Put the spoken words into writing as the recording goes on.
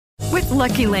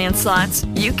Lucky Land Slots,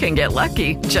 you can get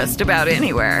lucky just about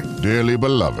anywhere. Dearly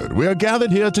beloved, we are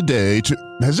gathered here today to...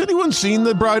 Has anyone seen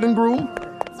the bride and groom?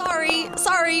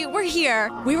 Sorry, we're here.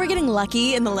 We were getting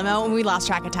lucky in the limo and we lost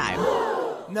track of time.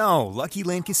 No, Lucky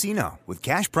Land Casino, with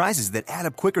cash prizes that add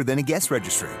up quicker than a guest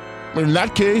registry. In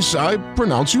that case, I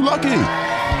pronounce you lucky.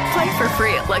 Play for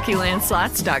free at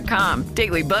LuckyLandSlots.com.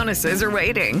 Daily bonuses are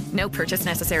waiting. No purchase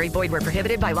necessary. Void where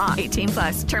prohibited by law.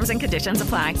 18+. Terms and conditions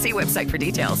apply. See website for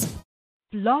details.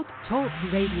 Blog Talk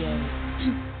Radio.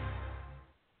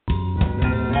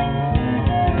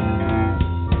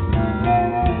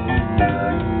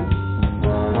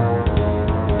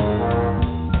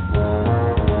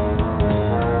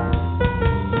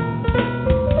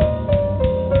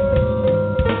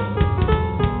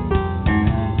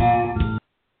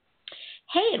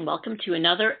 Hey, and welcome to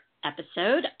another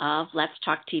episode of Let's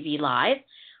Talk TV Live.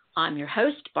 I'm your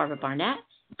host, Barbara Barnett.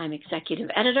 I'm executive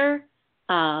editor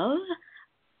of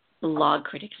Blog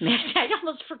Critics Magazine. I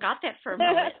almost forgot that for a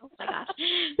moment. Oh, my gosh.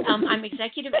 I'm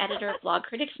executive editor of Blog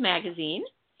Critics Magazine,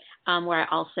 where I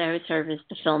also serve as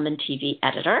the film and TV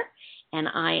editor. And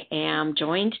I am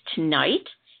joined tonight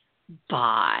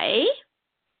by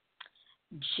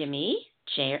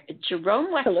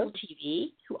Jerome Westphal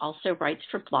TV, who also writes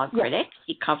for Blog Critics.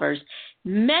 He covers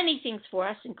many things for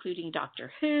us, including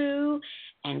Doctor Who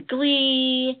and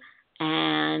Glee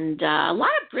and a lot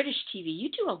of British TV. You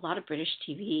do a lot of British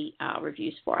TV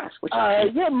reviews for us. Which is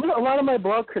a lot of my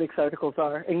Blog Critics articles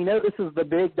are. And this is the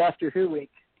big Doctor Who week.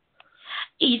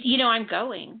 I'm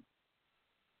going.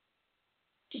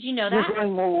 Did you know that? You're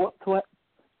going, well, what?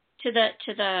 To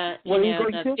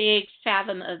the big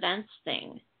Fathom Events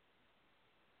thing.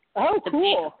 Oh,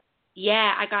 cool.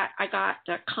 I got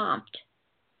comped.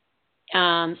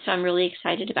 So I'm really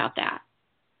excited about that.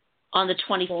 On the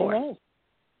 24th. Oh, nice.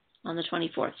 On the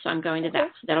 24th. So I'm going to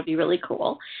that. So that'll be really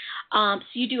cool. So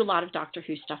you do a lot of Doctor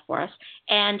Who stuff for us.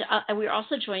 And we're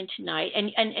also joined tonight,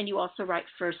 and you also write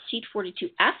for Seat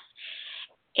 42F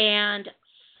and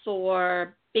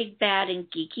for Big Bad and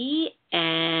Geeky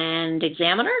and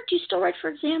Examiner. Do you still write for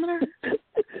Examiner?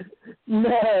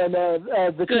 No.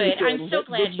 Good. I'm so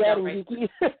glad you don't write.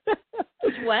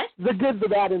 What? The Good, the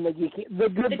Bad, and the Geeky. The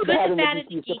Good, the Bad, and the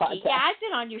Geeky. Yeah, I've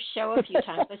been on your show a few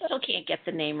times. I still can't get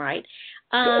the name right.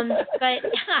 And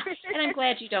I'm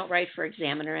glad you don't write for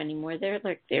Examiner anymore. They're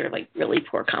like really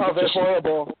poor competition. Oh, they're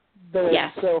horrible.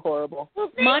 They're so horrible.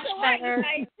 Well, much better.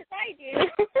 I do.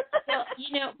 Well,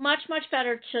 much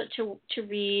better to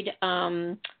read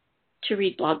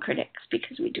Blog Critics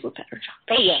because we do a better job.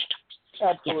 Oh yeah,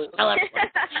 absolutely. Yes,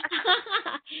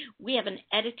 we have an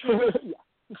edited,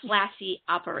 classy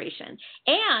operation,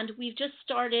 and we've just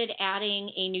started adding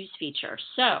a news feature.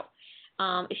 So,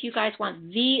 if you guys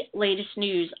want the latest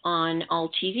news on all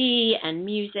TV and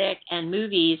music and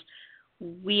movies,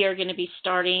 we are going to be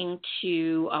starting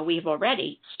to, we have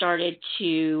already started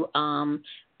to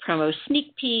promo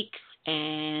sneak peeks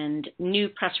and new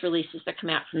press releases that come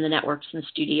out from the networks and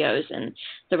studios and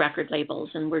the record labels.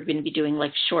 And we're going to be doing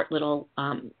like short little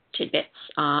tidbits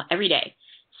every day.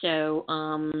 So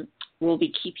we'll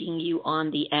be keeping you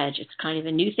on the edge. It's kind of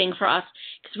a new thing for us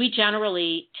because we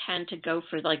generally tend to go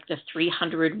for like the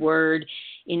 300-word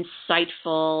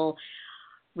insightful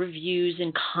reviews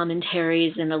and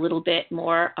commentaries and a little bit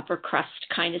more upper crust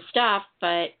kind of stuff.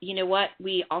 But you know what?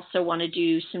 We also want to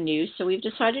do some news, so we've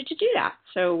decided to do that.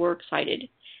 So we're excited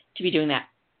to be doing that.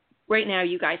 Right now,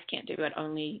 you guys can't do it.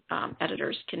 Only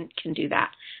editors can do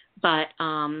that. But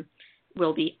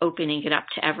we'll be opening it up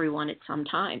to everyone at some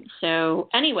time. So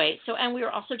anyway, and we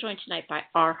are also joined tonight by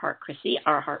our Heart Chrissy,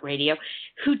 our Heart Radio,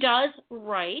 who does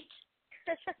write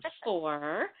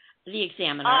for The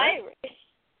Examiner.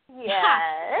 Yes.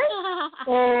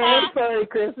 Oh, I'm sorry,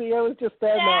 Chrissy. I was just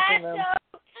bad mouthing them. That's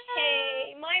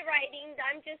okay. My writing,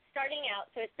 I'm just starting out,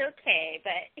 so it's okay.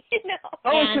 But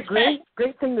Oh, it's a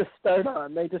great thing to start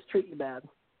on. They just treat you bad.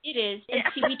 It is. And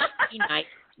see, we treat you nice.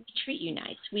 We treat you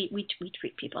nice. We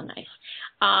treat people nice.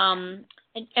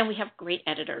 And we have great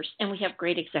editors, and we have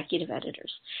great executive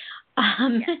editers.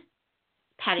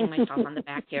 Patting myself on the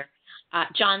back here.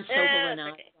 John Sobel and I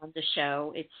on the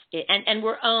show. And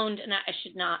we're owned, and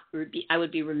I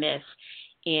would be remiss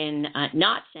in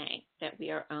not saying that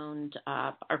we are owned.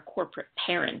 Our corporate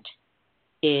parent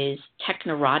is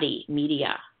Technorati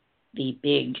Media, the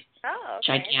big,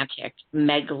 gigantic,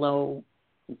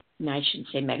 I shouldn't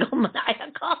say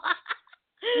megalomaniacal.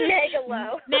 Mega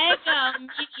media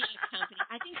company.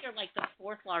 I think they're like the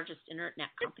fourth largest internet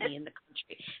company in the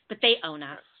country, but they own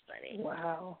us.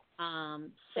 Wow.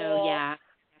 So yeah,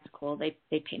 that's cool. They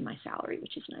pay my salary,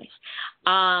 which is nice.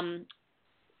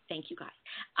 Thank you guys.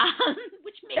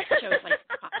 Which makes shows like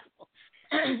possible.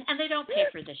 don't pay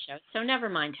for this show, so never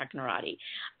mind Technorati.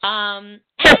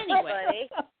 Anyway.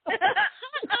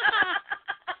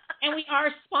 And we are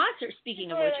sponsored,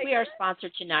 speaking of which, we are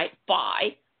sponsored tonight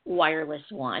by Wireless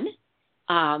One,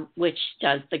 which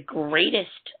does the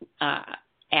greatest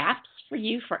apps for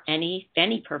you for any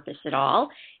purpose at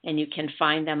all. And you can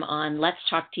find them on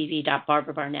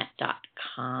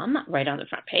letstalktv.barbarabarnett.com, right on the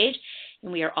front page.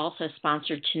 And we are also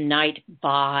sponsored tonight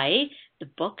by the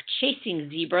book Chasing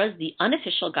Zebras, the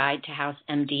Unofficial Guide to House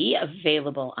MD,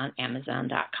 available on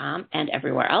Amazon.com and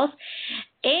everywhere else.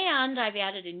 And I've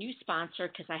added a new sponsor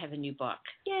because I have a new book.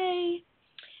 Yay.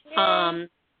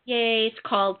 Yay. It's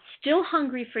called Still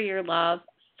Hungry for Your Love,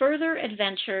 Further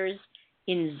Adventures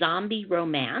in Zombie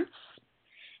Romance.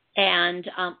 And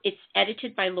it's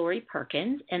edited by Lori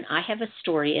Perkins, and I have a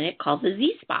story in it called The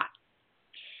Z-Spot,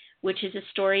 which is a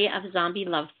story of zombie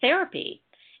love therapy.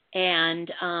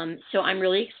 And so I'm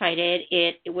really excited.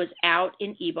 It was out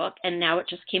in ebook, and now it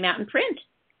just came out in print.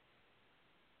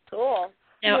 Cool.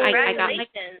 So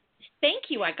thank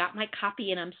you. I got my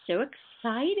copy, and I'm so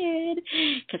excited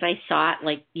because I saw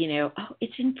it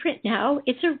it's in print now.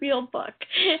 It's a real book.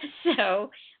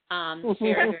 So very,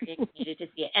 very excited to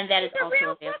see it. And that is also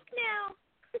available. It's a real book now.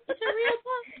 It's a real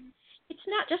book. It's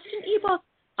not just an ebook.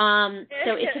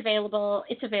 So it's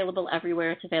available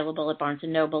everywhere. It's available at Barnes &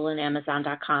 Noble and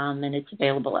Amazon.com, and it's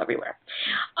available everywhere.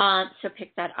 So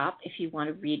pick that up if you want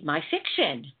to read my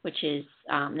fiction, which is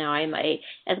now I'm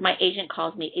as my agent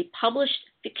calls me, a published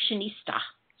fictionista.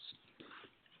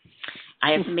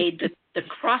 I have made the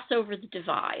crossover the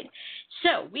divide.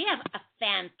 So we have a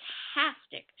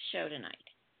fantastic show tonight.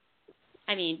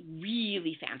 I mean,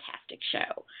 really fantastic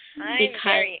show. I'm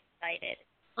very excited.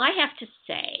 I have to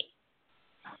say,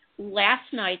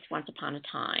 last night's Once Upon a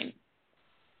Time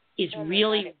is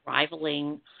really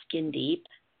rivaling Skin Deep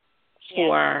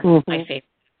for my favorite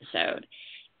episode.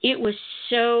 It was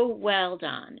so well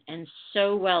done and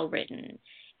so well written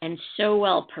and so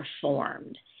well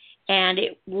performed. And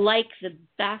it, like the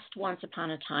best Once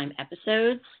Upon a Time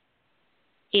episodes,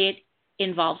 it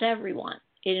involved everyone.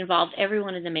 It involved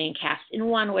everyone in the main cast in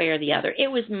one way or the other. It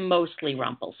was mostly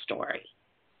Rumpel's story.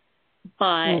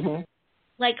 But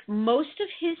like most of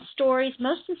the stories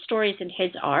in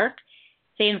his arc,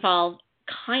 they involve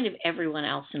kind of everyone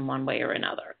else in one way or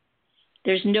another.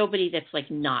 There's nobody that's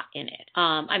like not in it.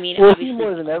 Obviously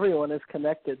more than everyone is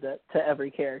connected to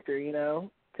every character,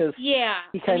 because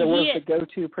he kind of was the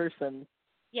go-to person.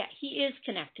 Yeah, he is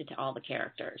connected to all the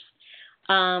characters,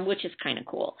 which is kind of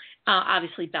cool.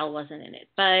 Obviously, Belle wasn't in it,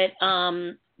 but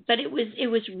it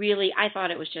was really. I thought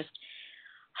it was just.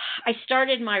 I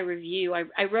started my review.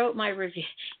 I wrote my review.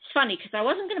 It's funny because I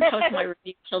wasn't going to post my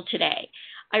review till today.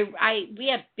 We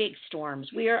have big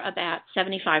storms. We are about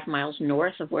 75 miles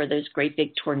north of where those great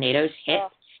big tornadoes hit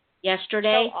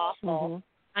yesterday. So awful.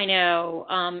 I know.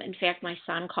 In fact, my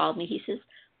son called me. He says,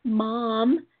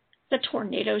 "Mom, the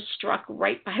tornado struck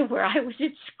right by where I was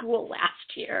at school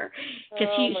last year."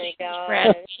 Because he's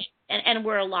and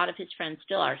where a lot of his friends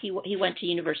still are. He went to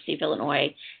University of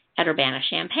Illinois at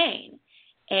Urbana-Champaign.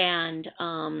 And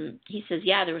he says,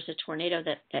 there was a tornado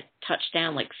that touched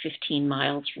down like 15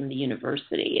 miles from the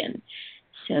university. And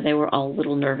so they were all a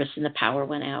little nervous and the power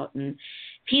went out. And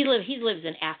he lives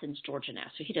in Athens, Georgia now,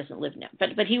 so he doesn't live now.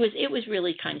 But it was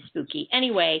really kind of spooky.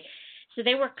 Anyway, so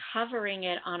they were covering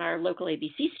it on our local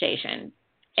ABC station.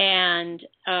 And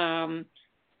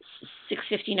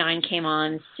 6:59 came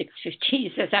on,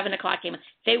 6:50, so 7 o'clock came on.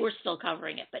 They were still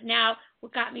covering it. But now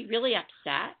what got me really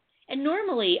upset, and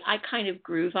normally I kind of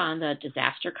groove on the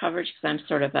disaster coverage because I'm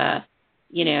sort of I'm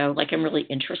really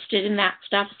interested in that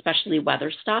stuff, especially weather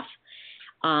stuff,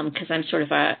 because I'm sort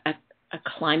of a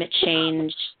climate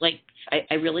change,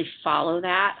 I really follow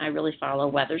that. I really follow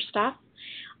weather stuff.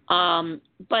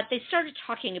 But they started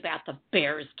talking about the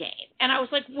Bears game, and I was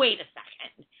like, wait a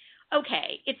second.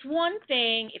 Okay, it's one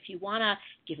thing if you want to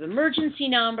give emergency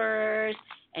numbers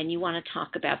and you want to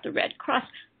talk about the Red Cross,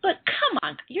 but come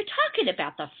on, you're talking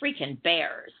about the freaking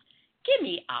Bears. Give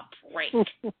me a break.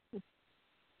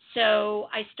 So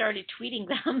I started tweeting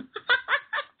them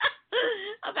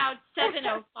about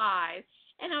 7:05,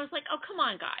 and I was like, oh, come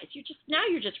on, guys.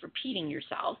 You're just repeating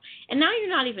yourself, and now you're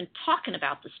not even talking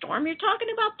about the storm. You're talking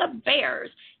about the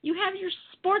Bears. You have your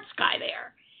sports guy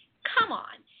there. Come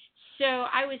on. So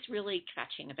I was really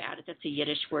kvetching about it. That's a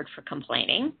Yiddish word for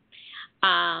complaining.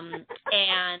 And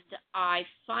I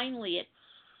finally, at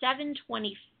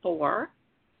 7:24,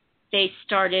 they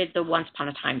started the Once Upon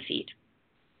a Time feed.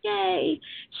 Yay.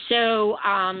 So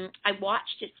I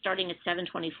watched it starting at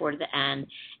 7:24 to the end,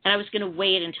 and I was going to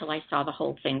wait until I saw the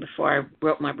whole thing before I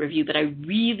wrote my review, but I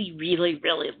really, really,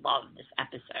 really loved this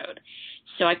episode.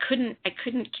 So I couldn't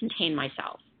contain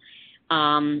myself.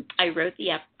 I wrote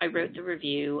the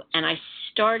review, and I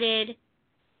started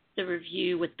the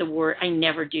review with the word, I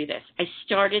never do this. I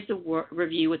started the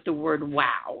review with the word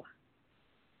wow.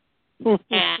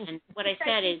 And what I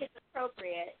said is it's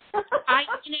appropriate. I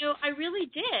really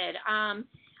did.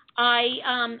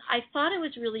 I thought it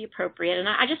was really appropriate, and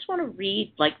I just want to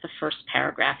read like the first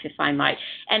paragraph, if I might.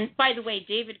 And by the way,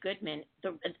 David Goodman.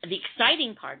 The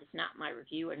exciting part is not my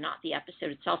review or not the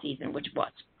episode itself, even, which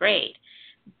was great,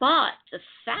 but the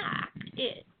fact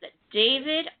is that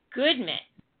David Goodman,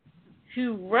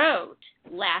 who wrote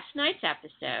last night's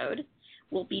episode,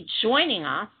 will be joining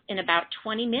us in about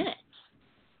 20 minutes.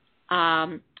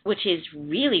 Which is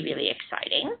really, really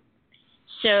exciting.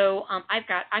 So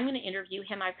I'm going to interview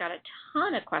him. I've got a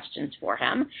ton of questions for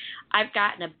him. I've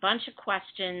gotten a bunch of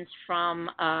questions from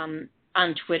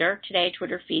on Twitter today,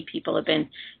 Twitter feed. People have been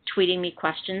tweeting me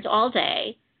questions all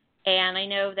day. And I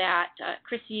know that,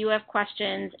 Chrissy, you have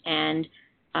questions, and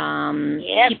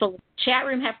people in the chat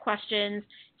room have questions.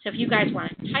 So if you guys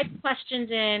want to type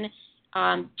questions in,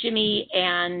 Jimmy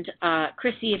and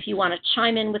Chrissy, if you want to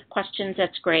chime in with questions,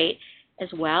 that's great as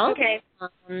well. Okay.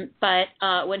 But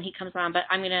when he comes on, but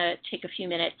I'm going to take a few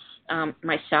minutes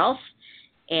myself,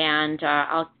 and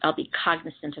I'll be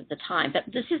cognizant of the time. But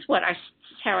this is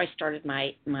how I started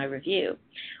my review.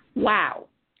 Wow.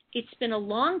 It's been a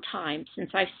long time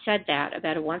since I've said that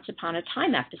about a Once Upon a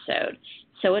Time episode,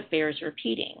 so it bears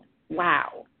repeating.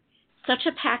 Wow. Such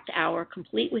a packed hour,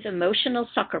 complete with emotional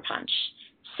sucker punch.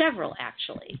 Several,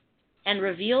 actually, and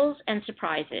reveals and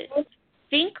surprises.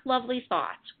 Think Lovely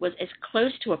Thoughts was as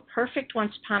close to a perfect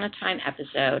Once Upon a Time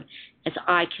episode as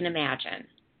I can imagine.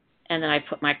 And then I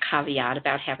put my caveat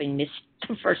about having missed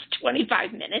the first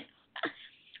 25 minutes.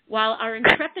 While our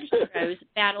intrepid heroes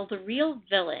battle the real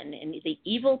villain in the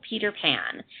evil Peter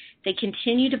Pan, they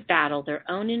continue to battle their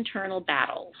own internal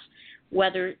battles,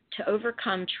 whether to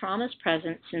overcome traumas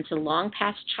present since a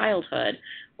long-past childhood,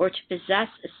 or to possess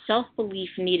a self-belief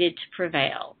needed to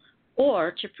prevail,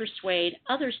 or to persuade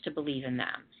others to believe in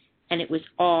them. And it was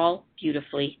all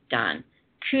beautifully done.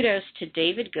 Kudos to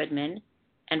David Goodman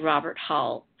and Robert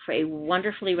Hull for a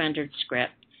wonderfully rendered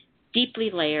script,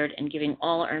 deeply layered and giving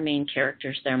all our main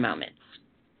characters their moments.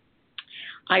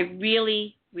 I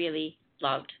really, really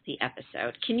loved the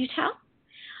episode. Can you tell?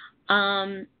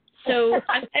 So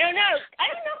I don't know. I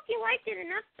don't know if you liked it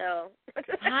enough, though. It's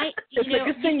a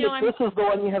good thing that this is the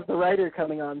one you have the writer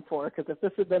coming on for, because if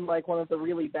this had been like one of the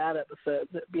really bad episodes,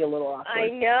 it'd be a little awkward. I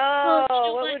know.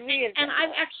 Well, what would we have done? And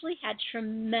I've actually had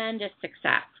tremendous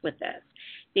success with this,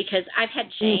 because I've had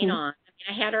Jane on.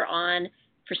 I had her on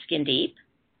for Skin Deep.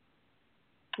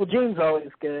 Well, Jane's always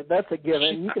good. That's a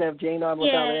given. You can have Jane on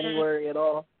without any worry at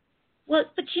all. Well,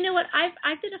 but you know what?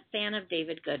 I've been a fan of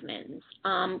David Goodman's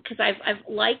because I've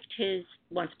liked his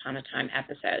Once Upon a Time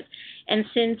episodes, and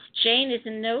since Jane is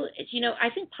I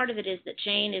think part of it is that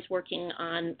Jane is working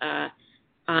on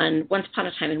Once Upon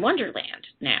a Time in Wonderland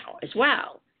now as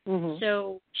well. Mm-hmm.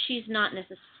 So she's not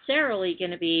necessarily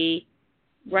going to be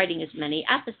writing as many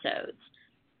episodes.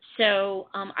 So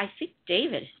I think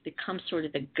David has become sort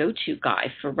of the go-to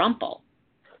guy for Rumpel.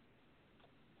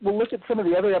 Well, look at some of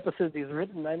the other episodes he's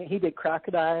written. I mean, he did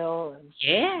Crocodile.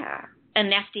 And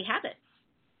Nasty Habits.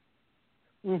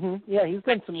 Mm-hmm. Yeah, he's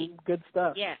done some good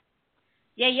stuff. Yeah.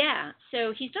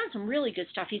 So he's done some really good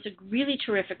stuff. He's a really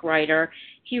terrific writer.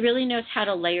 He really knows how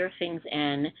to layer things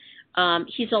in.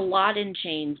 He's a lot in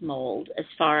Jane's mold as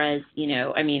far as, he's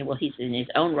in his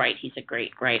own right. He's a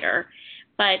great writer.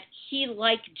 But he,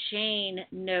 like Jane,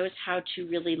 knows how to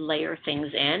really layer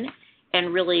things in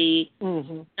and really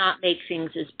not make things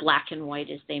as black and white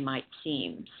as they might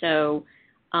seem. So,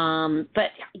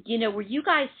 but, were you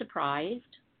guys surprised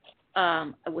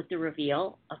with the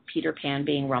reveal of Peter Pan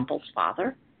being Rumpel's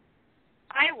father?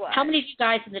 I was. How many of you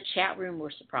guys in the chat room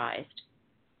were surprised?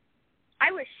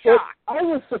 I was shocked. Well, I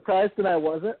was surprised and I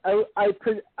wasn't. I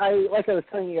like I was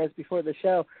telling you guys before the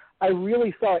show, I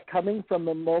really saw it coming from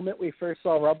the moment we first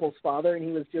saw Rumpel's father and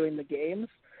he was doing the games.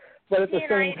 But at the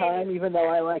same time, even though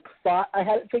I thought I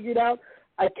had it figured out,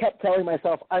 I kept telling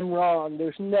myself, I'm wrong.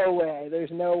 There's no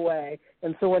way.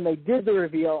 And so when they did the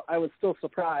reveal, I was still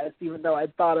surprised, even though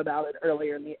I'd thought about it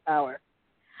earlier in the hour.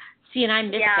 See, and I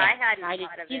missed that. I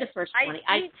didn't see the first 20.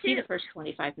 I didn't see the first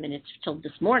 25 minutes till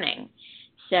this morning.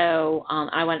 So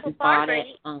I went and bought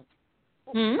it.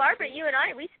 Barbara, you and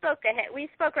I, we spoke ahead. We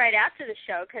spoke right after the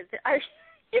show because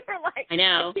you were like, I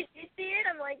know. Did you see it?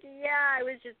 I'm like, yeah. I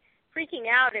was just freaking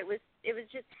out. It was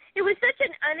such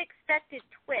an unexpected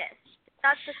twist.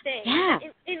 That's the thing. Yeah.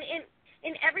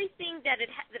 In everything that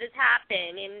has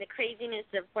happened, in the craziness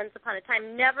of Once Upon a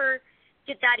Time, never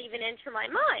did that even enter my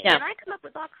mind. Yeah. And I come up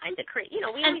with all kinds of crazy, we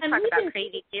always talk about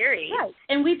crazy theories. Right.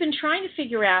 And we've been trying to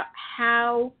figure out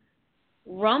how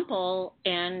Rumpel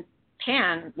and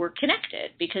Pan were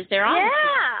connected, because they're obviously...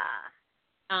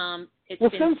 Yeah.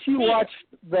 Since you watched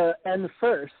the end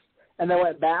first and then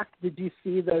went back, did you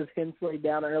see those hints laid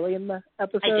down early in the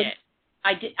episode?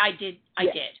 I did.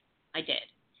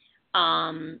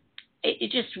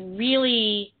 It just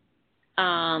really,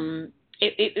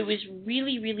 it was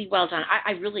really, really well done.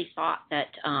 I really thought that,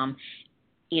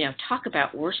 talk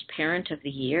about worst parent of the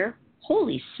year.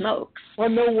 Holy smokes! Well,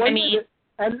 no wonder.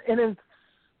 And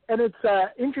it's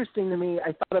interesting to me.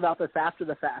 I thought about this after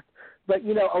the fact, but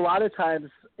a lot of times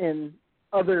in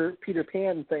other Peter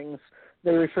Pan things,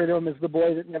 they refer to him as the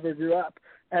boy that never grew up.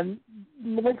 And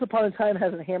Once Upon a Time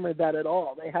hasn't hammered that at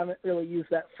all. They haven't really used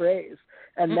that phrase.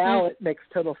 And now it makes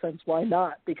total sense why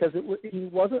not, because he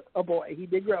wasn't a boy. He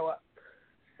did grow up.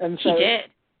 And so, he did.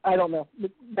 I don't know.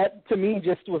 That, to me,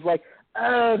 just was like,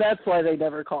 oh, that's why they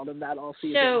never called him that all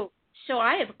season. So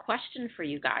I have a question for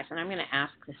you guys, and I'm going to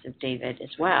ask this of David as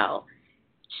well.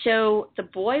 So the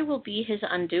boy will be his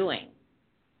undoing.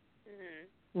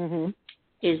 Mm-hmm.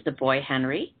 Is the boy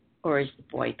Henry, or is the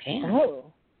boy Pan? I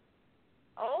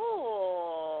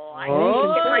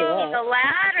think it might be the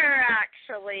latter,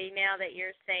 actually, now that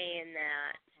you're saying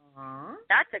that.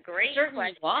 That's a great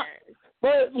question.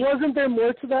 But wasn't there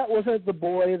more to that? Wasn't it the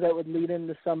boy that would lead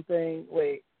into something?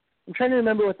 Wait, I'm trying to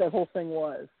remember what that whole thing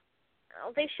was.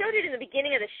 Oh, they showed it in the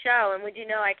beginning of the show, and would you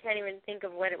know, I can't even think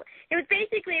of what it was. It was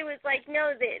basically, it was like,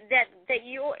 no,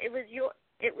 it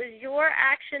was your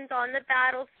actions on the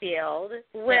battlefield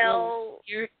will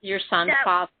your son's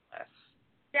father.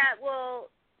 That will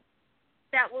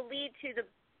lead to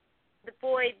the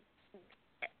boy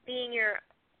being your.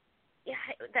 Yeah,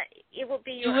 that it will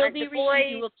be your. You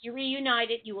will be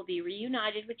reunited. You will be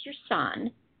reunited with your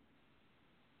son.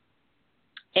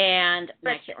 And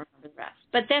I can't remember the rest.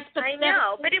 But it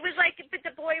was like, but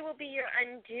the boy will be your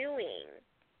undoing.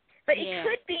 But it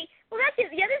could be. Well, that's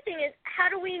the other thing is, how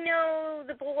do we know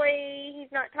the boy?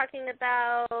 He's not talking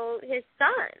about his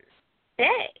son.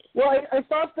 Well, I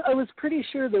thought I was pretty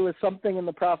sure there was something in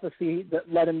the prophecy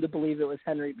that led him to believe it was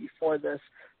Henry before this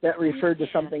that referred to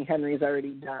something Henry's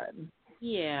already done.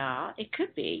 Yeah, it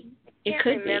could be. It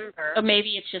could be. Or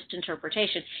maybe it's just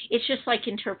interpretation. It's just like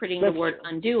interpreting the word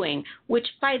undoing, which,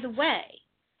 by the way,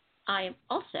 I am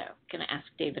also going to ask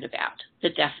David about a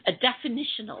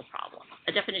definitional problem,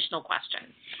 a definitional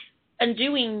question.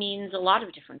 Undoing means a lot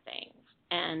of different things.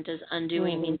 And does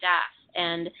undoing mean death?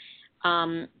 And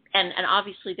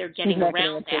obviously they're getting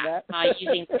around that by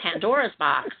using Pandora's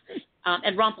box.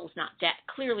 And Rumpel's not dead.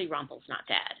 Clearly Rumpel's not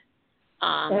dead.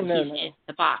 He's in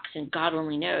the box, and God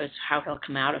only knows how he'll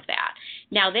come out of that.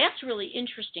 Now, that's really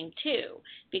interesting, too,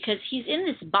 because he's in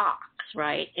this box,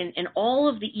 right? And all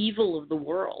of the evil of the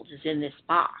world is in this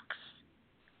box.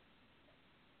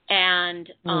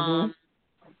 And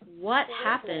what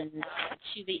happens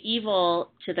to the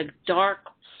evil, to the dark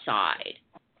side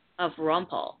of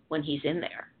Rumpel when he's in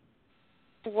there?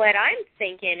 What I'm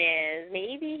thinking is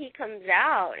maybe he comes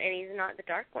out and he's not the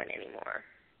dark one anymore.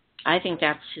 I think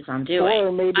that's his undoing.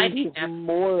 Or maybe he's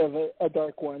more of a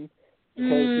dark one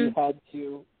because he had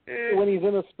to. When he's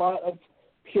in a spot of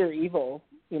pure evil,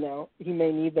 he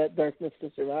may need that darkness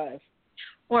to survive.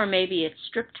 Or maybe it's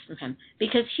stripped from him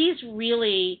because he's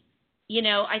really,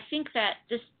 I think that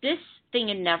this thing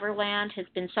in Neverland has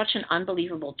been such an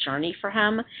unbelievable journey for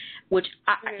him, which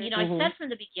I said from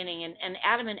the beginning, and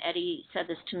Adam and Eddie said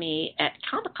this to me at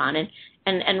Comic-Con,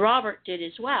 and Robert did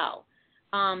as well.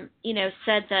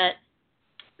 Said that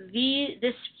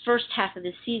this first half of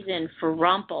the season for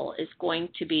Rumpel is going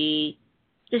to be,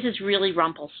 this is really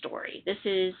Rumpel's story. This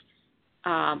is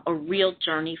a real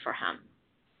journey for him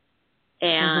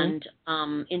and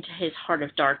into his heart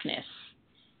of darkness.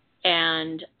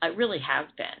 And it really has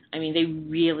been. I mean, they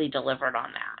really delivered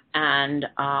on that. And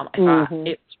I thought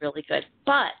it was really good.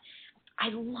 But I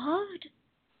loved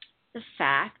the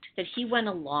fact that he went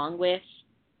along with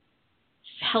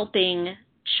helping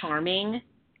Charming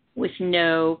with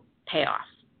no payoff.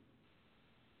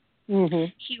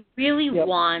 He really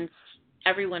wants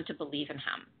everyone to believe in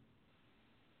him.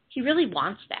 He really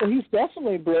wants that. Well, he's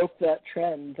definitely broke that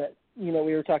trend that, we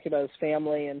were talking about his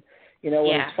family and,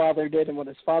 what his father did and what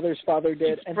his father's father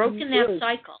did. He's broken that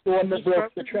cycle. The one that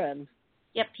broke the trend.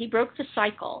 Yep, he broke the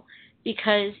cycle.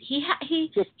 because he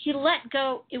let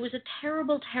go. It was a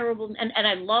terrible, and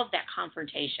I love that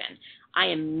confrontation. I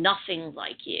am nothing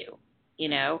like you. You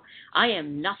know, I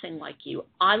am nothing like you.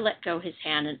 I let go his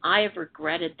hand, and I have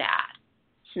regretted that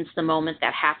since the moment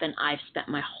that happened. I've spent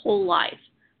my whole life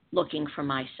looking for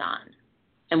my son.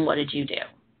 And what did you do?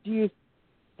 Do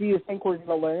you think we're going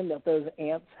to learn that those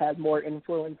ants had more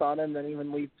influence on him than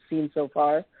even we've seen so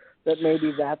far? That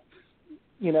maybe that's,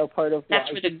 you know, part of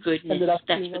that's where the goodness.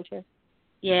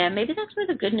 Yeah, maybe that's where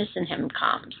the goodness in him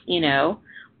comes. You know,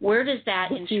 where does that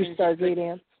the two Stargate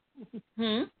ants?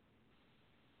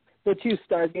 The two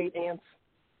Stargate ants.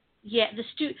 Yeah,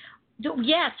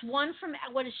 yes, one from,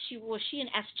 what is she? Was she an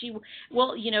SG?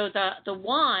 Well, you know, the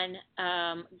one,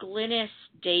 Glynis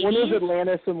Davies. One was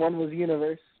Atlantis and one was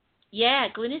Universe. Yeah,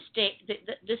 Glynis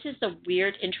this is the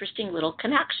weird, interesting little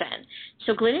connection.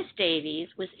 So Glynis Davies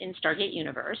was in Stargate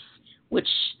Universe, which,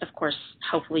 of course,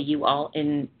 hopefully you all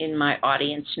in my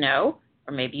audience know,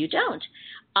 or maybe you don't,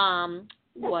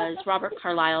 was Robert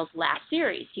Carlyle's last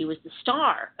series. He was the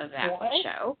star of that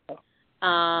show.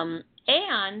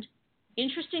 And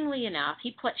interestingly enough,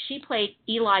 she played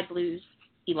Eli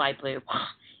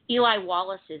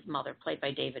Wallace's mother, played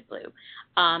by David Blue,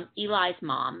 Eli's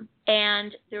mom.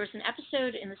 And there was an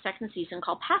episode in the second season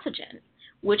called Pathogen,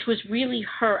 which was really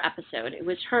her episode. It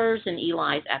was hers and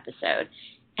Eli's episode.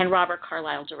 And Robert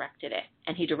Carlyle directed it,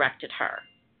 and he directed her.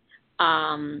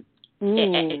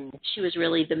 She was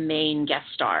really the main guest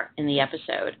star in the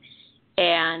episode.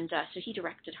 And so he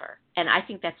directed her. And I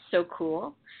think that's so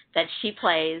cool that she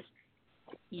plays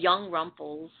young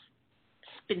Rumple's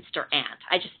spinster aunt.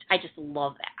 I just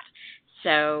love that.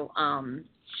 So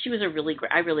she was I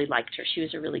really liked her. She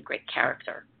was a really great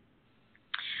character.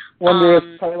 Wonder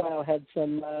if Carlisle had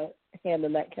some hand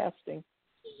in that casting.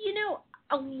 You know,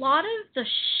 a lot of the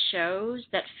shows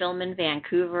that film in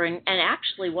Vancouver, and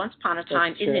actually Once Upon a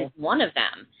Time isn't one of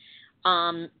them,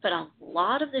 but a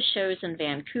lot of the shows in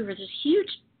Vancouver, there's a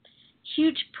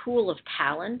huge pool of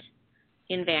talent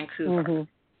in Vancouver.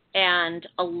 And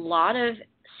a lot of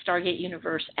Stargate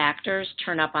Universe actors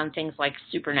turn up on things like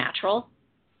Supernatural.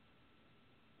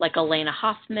 Like Elena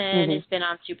Hoffman has been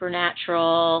on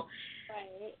Supernatural.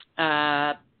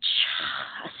 Right.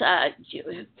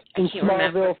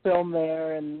 Smallville film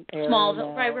there. And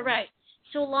Smallville, right.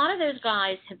 So a lot of those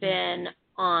guys have been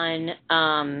on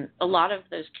a lot of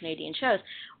those Canadian shows.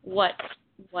 What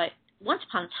Once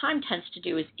Upon a Time tends to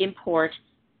do is import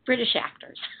British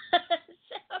actors.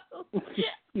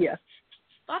 Yes.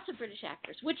 Lots of British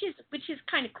actors, which is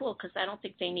kind of cool because I don't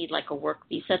think they need like a work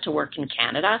visa to work in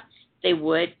Canada. They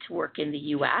would to work in the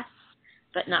U.S.,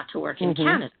 but not to work in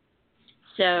Canada.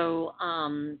 So,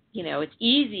 you know, it's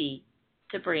easy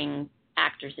to bring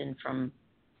actors in from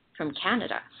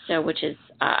Canada, so which is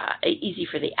easy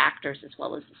for the actors as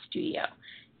well as the studio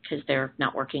because they're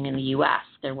not working in the U.S.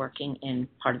 They're working in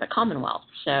part of the Commonwealth.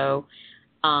 So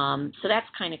that's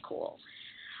kind of cool.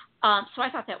 So I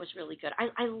thought that was really good.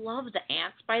 I love the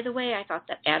ants, by the way. I thought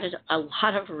that added a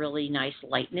lot of really nice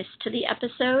lightness to the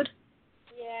episode.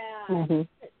 Yeah.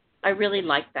 I really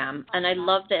like them, and I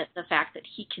love the fact that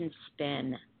he can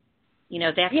spin. You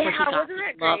know, that's where he got wasn't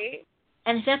that love. great?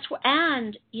 And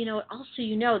and you know,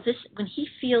 also this when he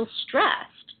feels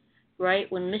stressed,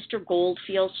 right? When Mr. Gold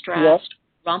feels stressed,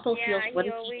 Rumple feels. What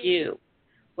does he do?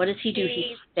 What does he do?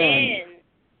 He spins.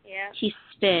 Yeah. He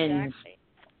spins. Exactly.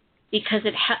 Because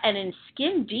and in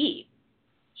Skin Deep,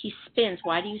 he spins.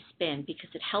 Why do you spin? Because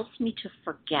it helps me to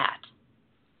forget.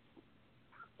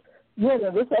 Yeah,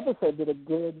 no, this episode did a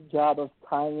good job of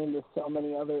tying into so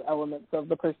many other elements of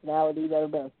the personality that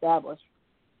have been established.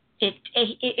 It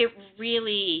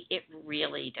really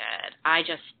did. I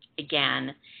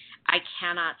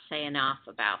cannot say enough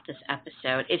about this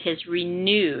episode. It has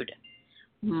renewed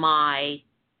my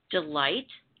delight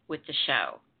with the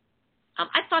show.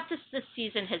 I thought this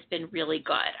season has been really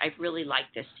good. I've really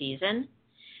liked this season.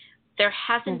 There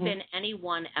hasn't been any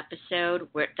one episode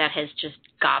that has just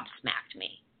gobsmacked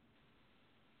me.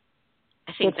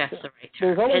 I think that's the right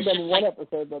term. There's only been one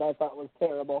episode that I thought was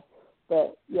terrible.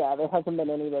 But, yeah, there hasn't been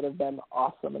any that have been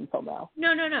awesome until now.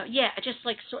 No. Yeah, just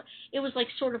like it was like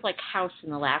sort of like House in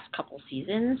the last couple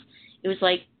seasons. It was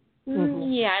like,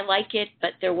 yeah, I like it,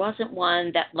 but there wasn't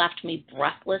one that left me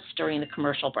breathless during the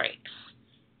commercial breaks.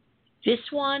 This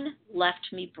one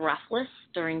left me breathless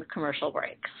during the commercial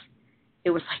breaks.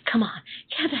 It was like, come on,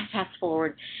 can't I fast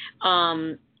forward?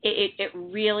 It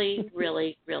really,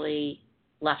 really, really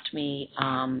left me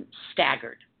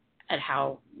staggered at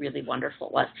how really wonderful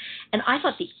it was. And I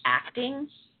thought the acting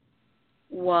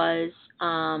was,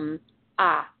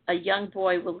 a young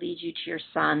boy will lead you to your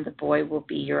son, the boy will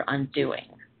be your undoing.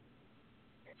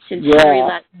 since Henry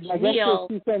left I guess those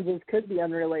two sentences could be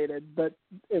unrelated, but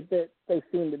they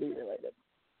seem to be related.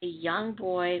 A young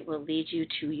boy will lead you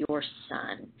to your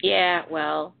son. Yeah,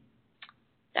 well,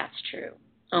 that's true.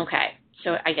 Okay,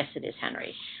 so I guess it is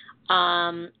Henry.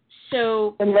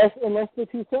 So unless the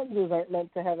two sentences aren't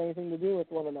meant to have anything to do with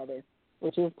one another,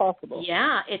 which is possible.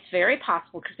 Yeah, it's very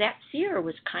possible because that seer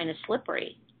was kind of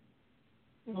slippery.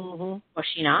 Mm-hmm. Was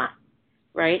she not?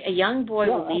 Right? A young boy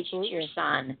will lead you to your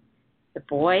son. The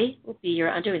boy will be your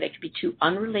underwear. They could be two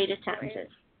unrelated sentences.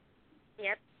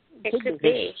 Yep, it could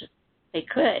be. They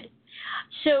could.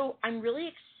 So I'm really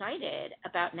excited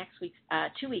about next week's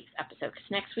 2 weeks episode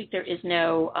because next week there is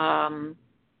no. I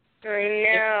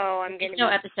know. I'm going to. No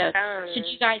episode. So do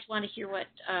you guys want to hear what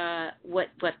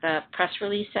the press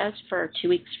release says for 2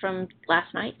 weeks from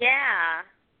last night? Yeah,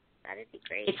 that'd be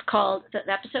great. It's called the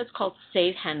episode's called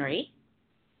Save Henry.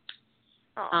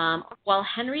 While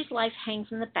Henry's life hangs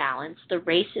in the balance, the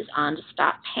race is on to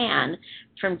stop Pan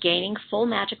from gaining full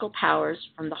magical powers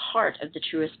from the heart of the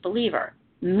truest believer.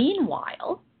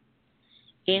 Meanwhile,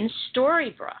 in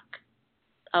Storybrooke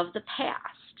of the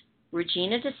past,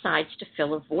 Regina decides to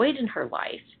fill a void in her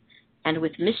life, and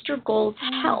with Mr. Gold's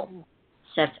help,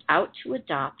 sets out to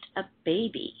adopt a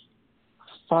baby.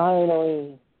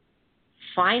 Finally.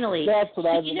 That's what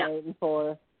I've been waiting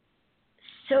for.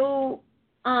 So,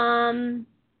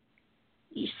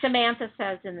 Samantha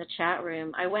says in the chat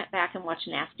room, I went back and watched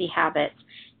Nasty Habits,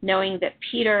 knowing that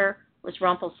Peter was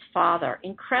Rumpel's father.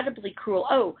 Incredibly cruel.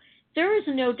 Oh, there is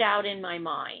no doubt in my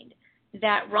mind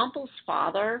that Rumpel's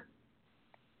father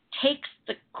takes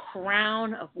the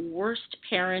crown of worst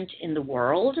parent in the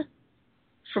world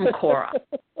from Cora.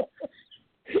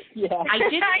 Yeah. I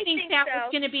didn't think that was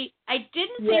going to be. I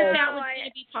didn't think that was going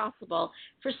to be possible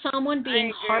for someone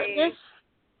being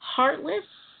heartless,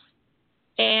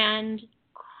 and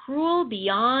cruel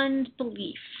beyond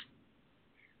belief.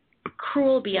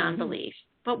 Cruel beyond belief.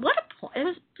 But what a point!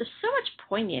 There's so much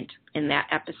poignant in that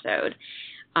episode.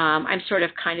 I'm sort of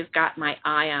kind of got my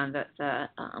eye on the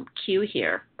queue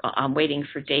here. I'm waiting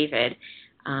for David.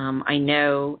 I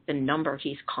know the number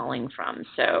he's calling from,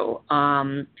 so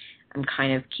I'm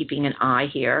kind of keeping an eye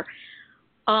here.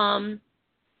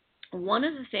 One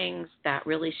of the things that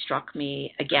really struck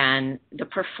me, again, the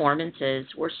performances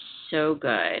were so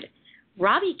good.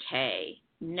 Robbie Kay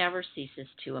never ceases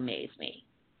to amaze me.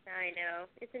 I know.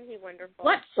 Isn't he wonderful?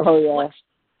 What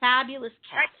fabulous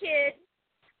cast. That kid,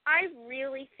 I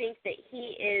really think that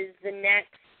he is the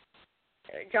next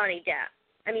Johnny Depp.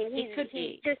 I mean, he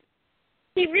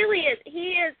really is.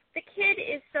 He is. The kid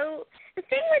is so. The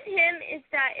thing with him is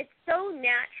that it's so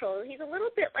natural. He's a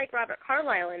little bit like Robert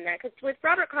Carlyle in that, because with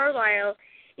Robert Carlyle,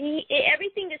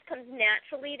 everything just comes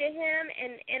naturally to him,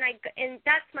 and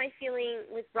that's my feeling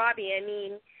with Robbie. I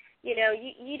mean, you know,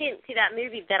 you didn't see that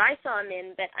movie that I saw him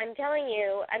in, but I'm telling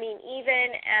you, I mean,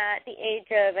 even at the age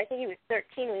of, I think he was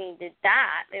 13 when he did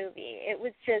that movie, it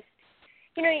was just,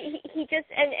 you know, he just,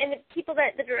 and the people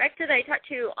the director that I talked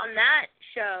to on that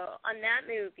show, on that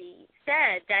movie,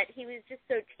 said that he was just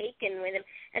so taken with him,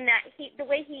 and that the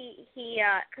way he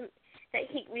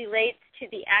relates to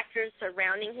the actors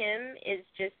surrounding him is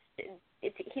just,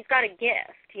 he's got a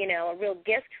gift, you know, a real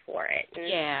gift for it. And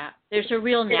yeah, there's a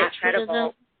real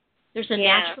naturalism. There's a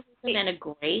naturalism and a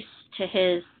grace to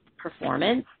his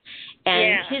performance,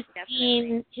 and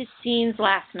his scenes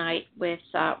last night with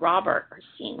Robert, his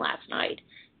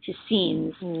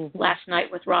scenes last night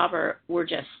with Robert were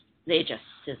they just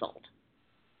sizzled.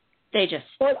 But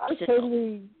I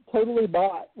totally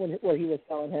bought what he was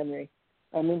telling Henry.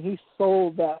 I mean, he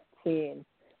sold that scene.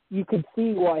 You could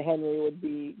see why Henry would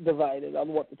be divided on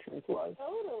what the truth was.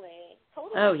 Totally.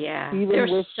 Oh yeah, even there's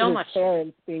with so his much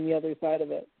parents being the other side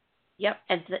of it. Yep,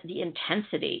 and the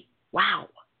intensity. Wow.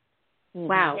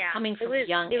 Wow, coming from a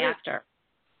young actor.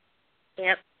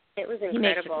 Yep, it was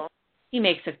incredible. He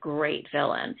makes a great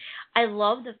villain. I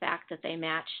love the fact that they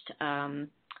matched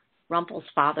Rumpel's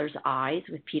father's eyes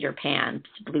with Peter Pan's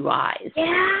blue eyes. Yeah,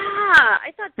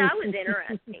 I thought that was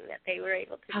interesting that they were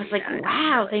able to do that. I was like,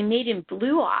 wow, they made him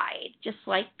blue-eyed, just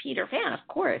like Peter Pan, of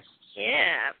course.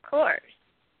 Yeah, of course.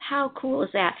 How cool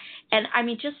is that? And, I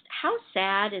mean, just how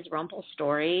sad is Rumpel's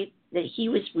story that he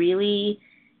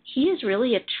is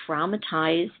really a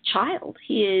traumatized child.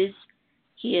 He is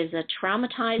a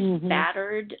traumatized,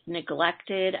 battered,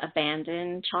 neglected,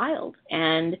 abandoned child.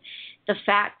 And the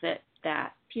fact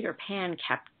that Peter Pan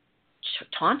kept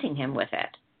taunting him with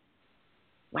it.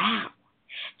 Wow.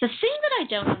 The thing that I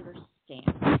don't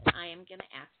understand, I am going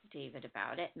to ask David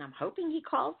about it, and I'm hoping he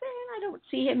calls in. I don't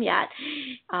see him yet.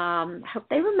 I hope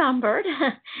they remembered,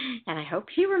 and I hope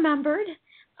he remembered.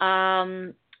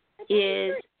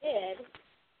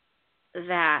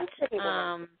 that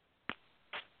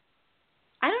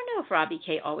I don't know if Robbie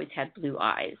K always had blue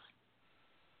eyes.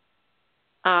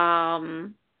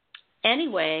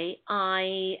 Anyway,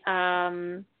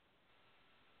 I'm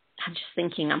just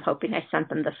thinking, I'm hoping I sent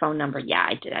them the phone number. Yeah,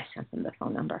 I did. I sent them the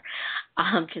phone number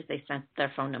because they sent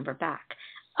their phone number back.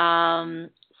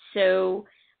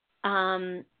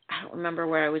 I don't remember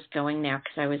where I was going now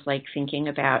because I was like thinking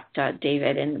about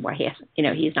David and why he hasn't,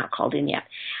 he's not called in yet.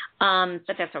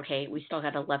 But that's okay. We still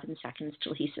got 11 seconds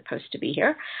till he's supposed to be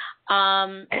here.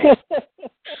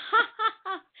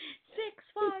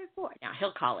 654. Now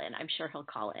he'll call in. I'm sure he'll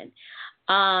call in.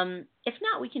 If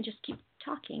not, we can just keep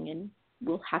talking and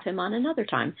we'll have him on another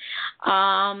time.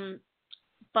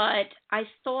 But I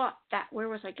thought that, where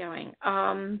was I going?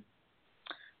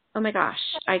 Oh my gosh,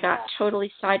 I got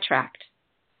totally sidetracked.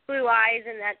 Blue eyes,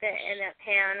 and that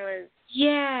Pan was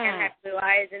Pan had blue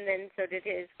eyes, and then so did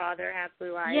his father have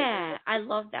blue eyes. Yeah, I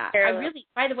love that. I really,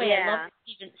 by the way, I love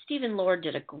that Stephen Lord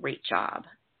did a great job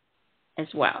as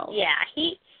well. Yeah,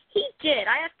 he did.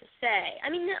 I have to say. I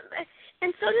mean,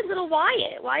 and so did little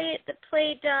Wyatt. Wyatt that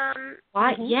played.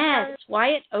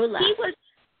 Wyatt Olaf. He was.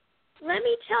 Let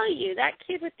me tell you, that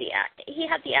kid with he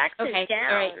had the accent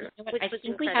down. All right. I think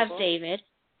incredible. We have David.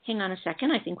 Hang on a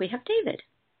second. I think we have David.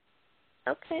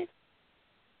 Okay.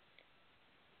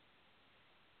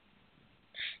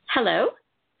 Hello.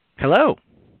 Hello.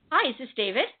 Hi, is this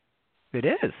David? It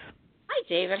is. Hi,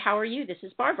 David. How are you? This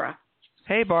is Barbara.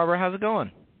 Hey, Barbara. How's it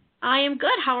going? I am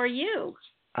good. How are you?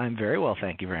 I'm very well,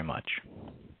 thank you very much.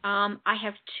 I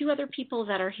have two other people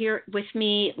that are here with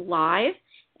me live,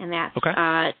 and that's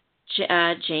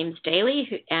James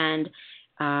Daly and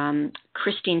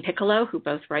Christine Piccolo, who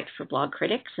both write for Blog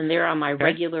Critics, and they're on my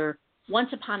regular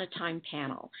Once Upon a Time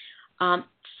panel.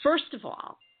 First of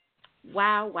all,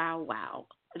 wow.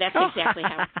 That's exactly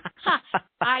how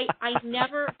I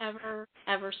never,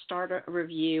 ever start a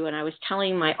review, and I was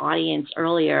telling my audience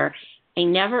earlier, I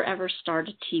never, ever start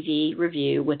a TV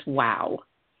review with wow.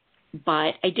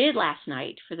 But I did last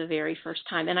night for the very first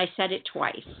time, and I said it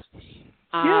twice.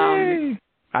 Yay!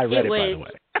 I read it, by the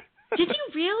way. Did you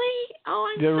really? Oh,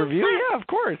 I'm the so review? glad. Yeah, of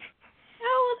course.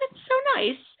 Oh, well, that's so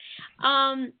nice.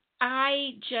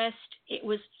 It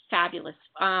was fabulous.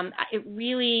 It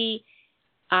really,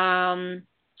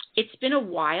 it's been a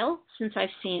while since I've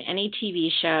seen any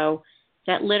TV show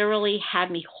that literally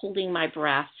had me holding my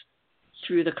breath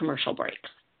through the commercial breaks.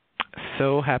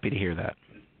 So happy to hear that.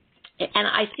 And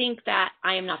I think that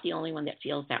I am not the only one that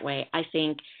feels that way. I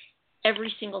think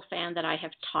every single fan that I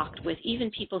have talked with,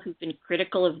 even people who've been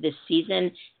critical of this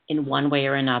season in one way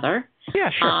or another,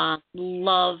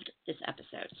 loved this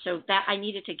episode. So that I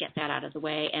needed to get that out of the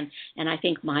way. And I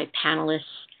think my panelists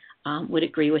would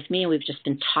agree with me. And we've just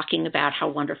been talking about how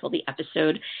wonderful the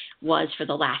episode was for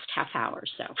the last half hour.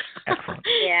 So excellent.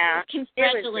 Yeah.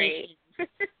 Congratulations.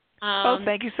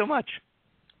 Thank you so much.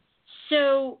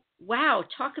 So, wow,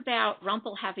 talk about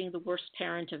Rumpel having the worst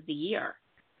parent of the year.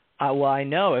 Well, I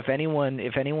know if anyone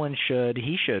should,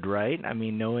 he should, right? I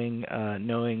mean, knowing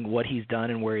what he's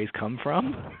done and where he's come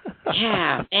from.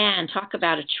 Yeah, man, talk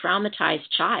about a traumatized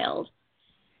child.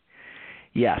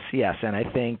 Yes, and I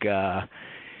think,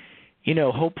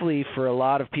 hopefully for a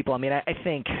lot of people, I mean, I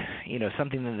think,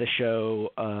 something that the show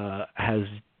has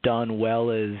done well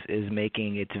is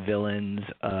making its villains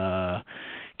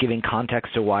giving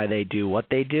context to why they do what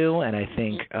they do, and I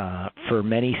think for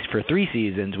 3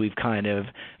 seasons we've kind of,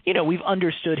 we've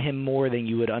understood him more than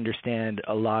you would understand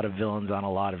a lot of villains on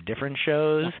a lot of different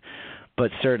shows, but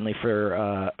certainly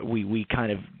for we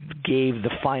kind of gave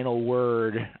the final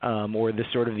word or the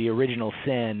sort of the original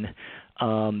sin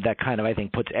that kind of I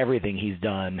think puts everything he's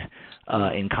done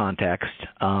in context,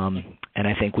 and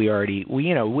I think we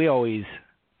always.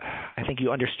 I think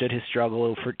you understood his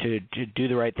struggle to do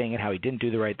the right thing and how he didn't do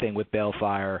the right thing with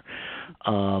Balefire.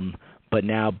 But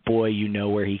now, boy, you know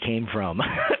where he came from,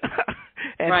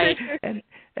 and, right? And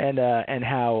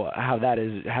how that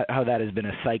has been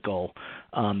a cycle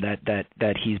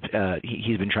that he's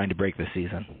been trying to break this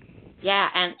season. Yeah,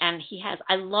 and he has.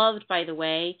 I loved, by the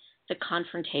way, the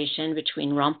confrontation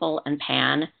between Rumpel and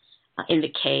Pan in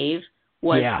the cave.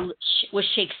 Was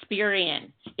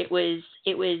Shakespearean. It was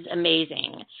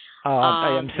amazing.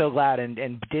 I am so glad. And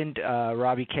didn't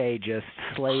Robbie K just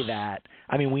slay that?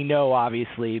 I mean, we know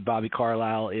obviously Bobby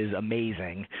Carlyle is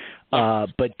amazing,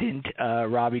 but didn't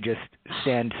Robbie just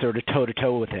stand sort of toe to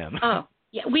toe with him? Oh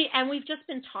yeah, we've just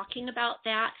been talking about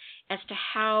that as to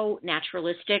how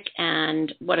naturalistic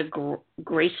and what a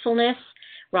gracefulness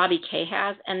Robbie K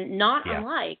has, and not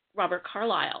unlike Robert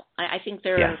Carlyle. I think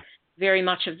they're very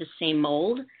much of the same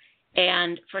mold,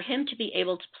 and for him to be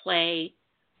able to play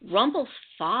Rumple's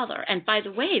father. And by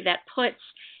the way, that puts,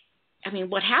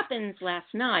 what happens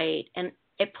last night, and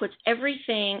it puts every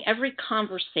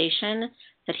conversation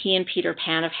that he and Peter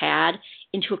Pan have had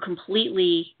into a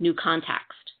completely new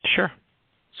context. Sure.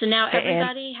 So now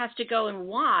everybody has to go and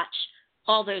watch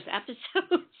all those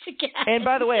episodes again. And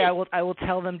by the way, I will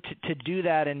tell them to do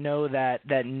that and know that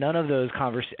none of those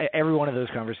every one of those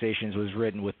conversations was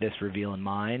written with this reveal in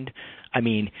mind.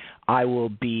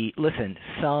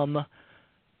 Some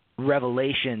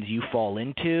revelations you fall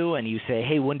into and you say,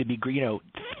 hey, wouldn't it be great,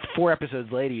 4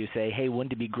 episodes later you say, hey,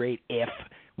 wouldn't it be great if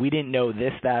we didn't know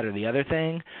this, that, or the other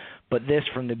thing? But this,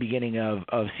 from the beginning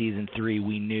of season 3,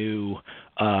 we knew,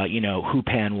 who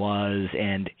Pan was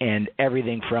and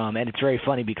everything from, and it's very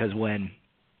funny because when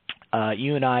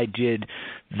you and I did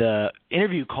the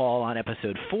interview call on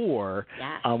episode 4,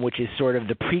 which is sort of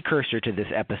the precursor to this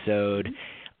episode,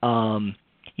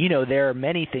 there are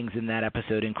many things in that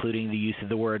episode, including the use of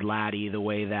the word laddie, the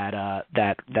way that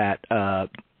that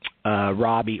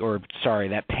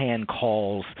Pan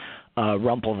calls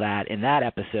Rumple that in that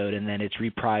episode, and then it's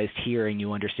reprised here, and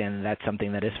you understand that that's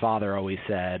something that his father always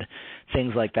said.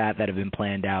 Things like that have been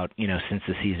planned out, since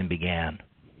the season began.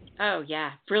 Oh,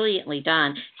 yeah. Brilliantly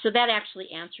done. So that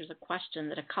actually answers a question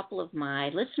that a couple of my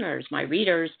listeners, my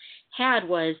readers, had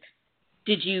was,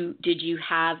 did you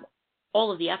have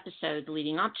all of the episodes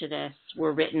leading up to this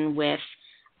were written with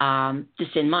this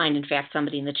in mind? In fact,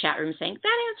 somebody in the chat room saying,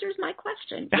 that answers my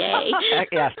question. Yay.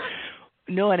 Yes.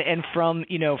 No, and from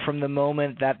the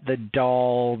moment that the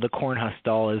Cornhusk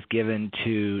doll is given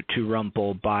to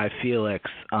Rumple by Felix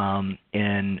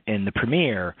in the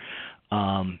premiere,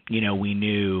 we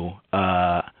knew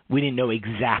we didn't know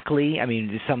exactly.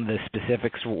 Some of the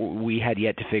specifics we had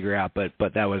yet to figure out, but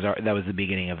that was the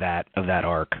beginning of that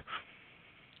arc.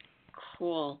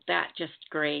 Cool. That's just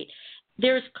great.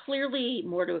 There's clearly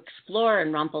more to explore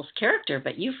in Rumple's character,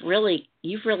 but you've really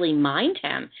mined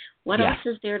him. What else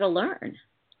is there to learn?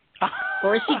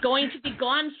 Or is he going to be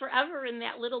gone forever in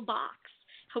that little box?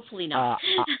 Hopefully not.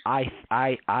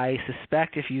 I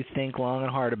suspect if you think long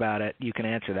and hard about it, you can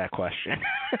answer that question.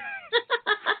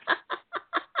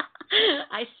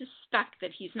 I suspect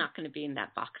that he's not going to be in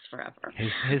that box forever.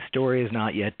 His story is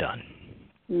not yet done.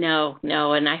 No,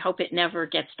 and I hope it never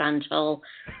gets done till,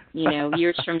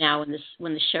 years from now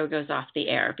when the show goes off the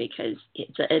air, because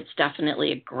it's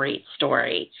definitely a great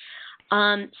story.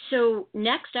 So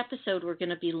next episode, we're going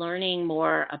to be learning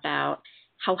more about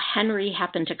how Henry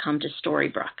happened to come to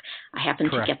Storybrooke. I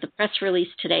happened to get the press release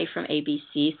today from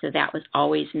ABC, so that was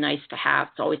always nice to have.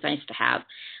 It's always nice to have.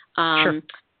 Sure.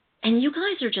 And you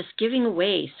guys are just giving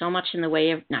away so much in the way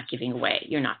of, not giving away,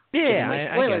 you're not giving away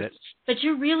spoilers, I get it. But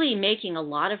you're really making a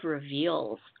lot of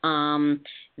reveals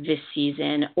this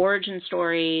season, origin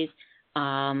stories.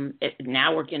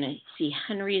 Now we're going to see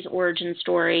Henry's origin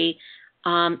story.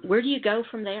 Where do you go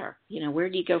from there? Where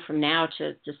do you go from now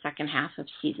to the second half of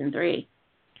season 3?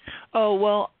 Oh,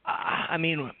 well,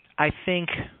 I think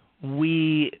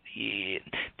the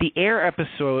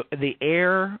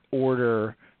air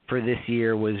order for this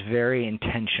year was very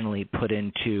intentionally put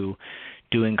into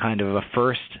doing kind of a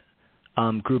first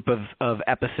group of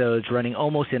episodes running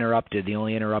almost interrupted. The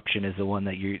only interruption is the one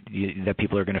that that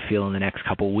people are going to feel in the next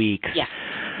couple weeks. Yeah.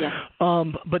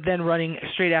 But then running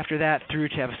straight after that through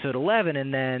to episode 11,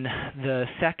 and then the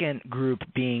second group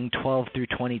being 12 through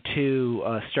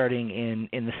 22, starting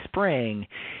in the spring.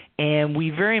 And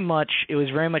it was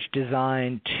very much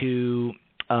designed to,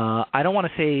 I don't want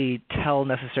to say tell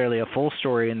necessarily a full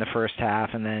story in the first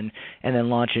half and then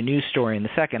launch a new story in the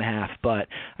second half, but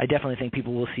I definitely think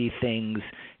people will see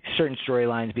certain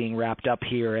storylines being wrapped up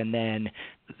here, and then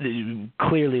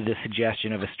clearly the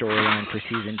suggestion of a storyline for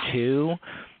season 2.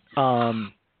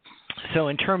 So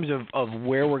in terms of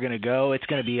where we're going to go, it's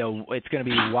going to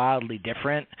be wildly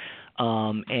different.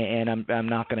 And I'm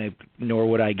not going to, nor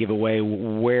would I give away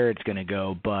where it's going to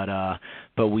go,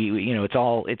 but we it's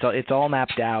all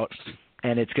mapped out,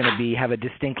 and it's going to have a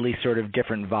distinctly sort of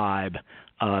different vibe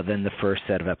than the first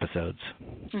set of episodes.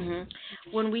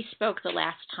 Mm-hmm. When we spoke the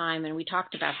last time, and we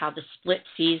talked about how the split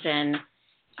season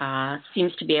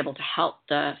seems to be able to help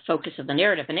the focus of the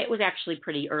narrative, and it was actually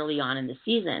pretty early on in the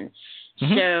season.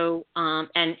 Mm-hmm. So,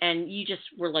 and you just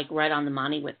were like right on the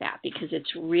money with that, because it's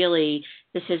really,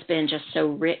 this has been just so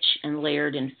rich and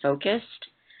layered and focused,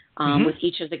 with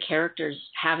each of the characters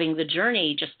having the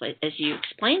journey, just like, as you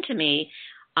explained to me.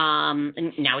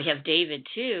 And now we have David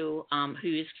too,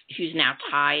 who's now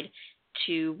tied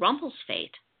to Rumple's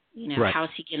fate. Right. How's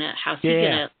he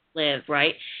gonna live,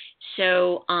 right?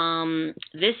 So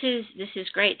this is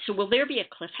great. So will there be a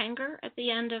cliffhanger at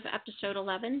the end of episode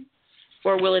 11?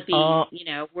 Or will it be,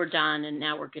 we're done and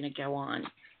now we're going to go on?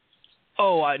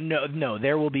 No.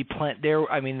 There will be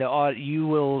you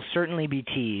will certainly be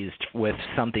teased with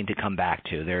something to come back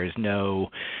to.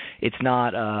 It's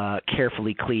not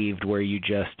carefully cleaved where you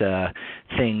just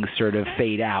things sort of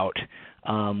fade out.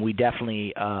 We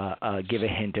definitely give a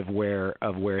hint of where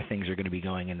things are going to be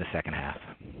going in the second half.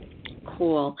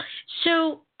 Cool.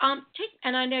 So,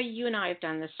 and I know you and I have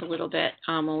done this a little bit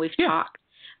when we've talked,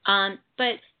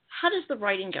 but how does the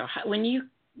writing go? When you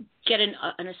get an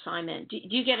assignment, do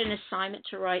you get an assignment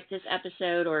to write this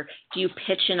episode, or do you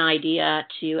pitch an idea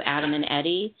to Adam and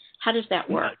Eddie? How does that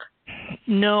work?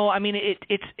 No, I mean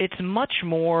it's much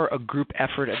more a group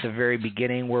effort at the very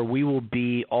beginning, where we will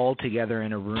be all together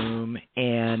in a room,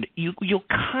 and you'll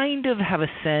kind of have a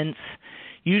sense.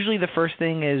 Usually the first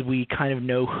thing is we kind of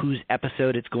know whose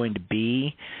episode it's going to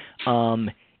be.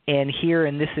 And here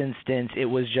in this instance, it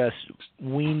was just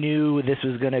we knew this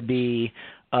was going to be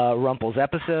Rumple's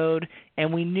episode,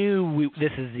 and we knew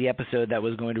this is the episode that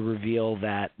was going to reveal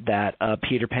that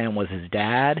Peter Pan was his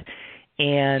dad.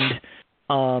 And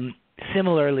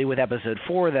similarly with episode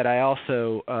 4 that I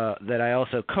also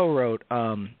co-wrote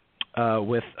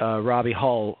with Robbie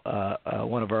Hull,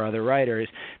 one of our other writers,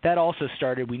 that also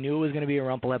started. We knew it was going to be a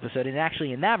Rumple episode, and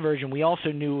actually in that version, we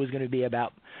also knew it was going to be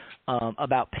about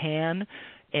Pan.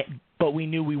 But we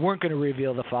knew we weren't going to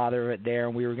reveal the father of it there,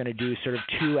 and we were going to do sort of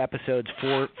 2 episodes,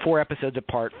 four episodes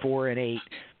apart, 4 and 8,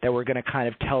 that were going to kind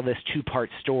of tell this 2-part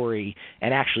story,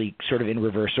 and actually sort of in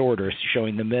reverse order,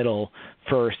 showing the middle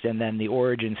first and then the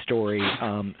origin story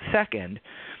second.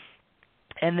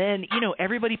 And then,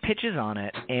 everybody pitches on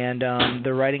it, and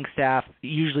the writing staff,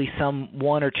 usually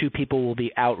 1 or 2 people will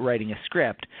be out writing a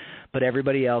script, but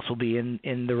everybody else will be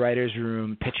in the writer's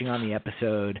room pitching on the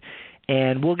episode.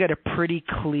 And we'll get a pretty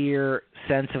clear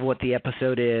sense of what the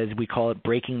episode is. We call it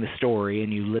breaking the story,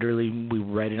 and we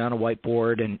write it on a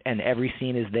whiteboard, and every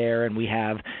scene is there, and we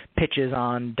have pitches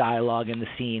on dialogue in the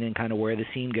scene and kind of where the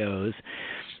scene goes.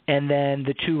 And then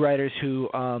the 2 writers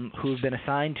who've been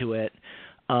assigned to it,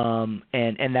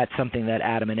 and that's something that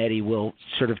Adam and Eddie will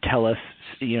sort of tell us,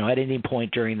 at any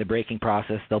point during the breaking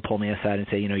process, they'll pull me aside and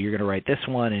say, you're going to write this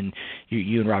one, and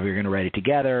you and Robbie are going to write it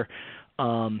together.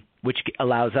 Which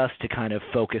allows us to kind of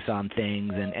focus on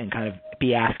things and kind of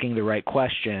be asking the right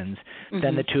questions. Mm-hmm.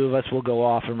 Then the 2 of us will go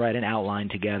off and write an outline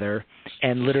together,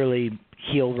 and literally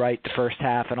he'll write the first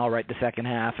half and I'll write the second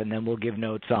half, and then we'll give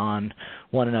notes on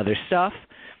one another's stuff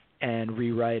and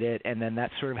rewrite it. And then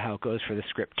that's sort of how it goes for the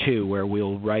script too, where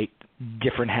we'll write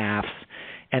different halves,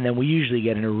 and then we usually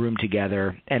get in a room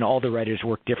together, and all the writers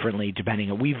work differently depending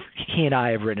on he and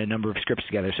I have written a number of scripts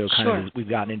together, so kind of we've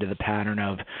gotten into the pattern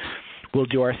of we'll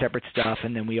do our separate stuff,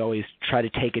 and then we always try to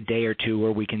take a day or 2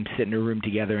 where we can sit in a room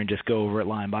together and just go over it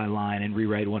line by line and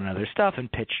rewrite one another's stuff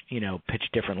and pitch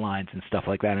different lines and stuff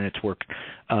like that, and it's worked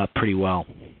pretty well.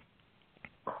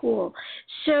 Cool.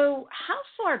 So how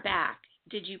far back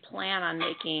did you plan on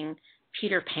making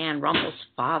Peter Pan Rumple's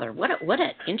father? What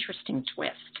an interesting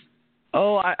twist.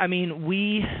 Oh, I mean,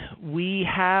 we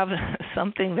have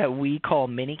something that we call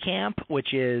mini camp,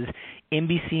 which is in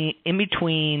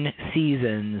between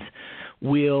seasons.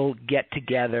 We'll get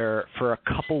together for a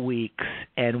couple weeks,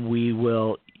 and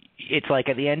it's like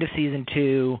at the end of season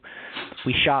 2,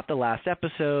 we shot the last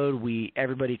episode.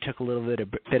 Everybody took a little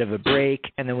bit of a break,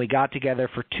 and then we got together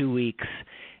for 2 weeks,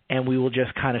 and we will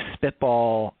just kind of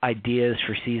spitball ideas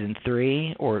for season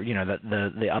 3, or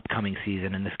the upcoming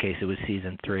season. In this case, it was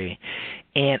season 3.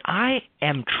 And I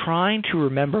am trying to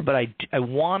remember, but I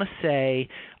want to say,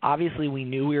 obviously we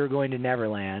knew we were going to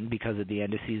Neverland because at the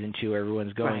end of season 2,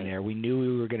 everyone's going there. We knew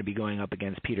we were going to be going up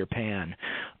against Peter Pan,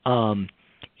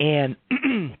 and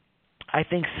I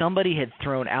think somebody had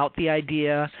thrown out the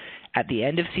idea at the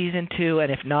end of season 2,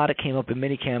 and if not, it came up in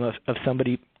minicam of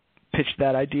somebody pitched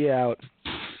that idea out.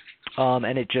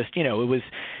 And it just,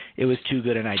 it was too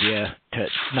good an idea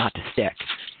not to stick.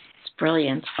 It's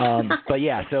brilliant. But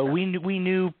yeah, so we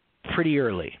knew pretty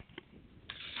early.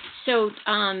 So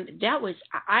that was,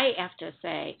 I have to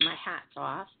say, my hat's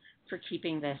off for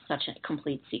keeping this such a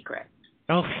complete secret.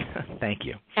 Oh, thank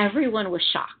you. Everyone was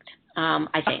shocked.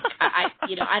 I think I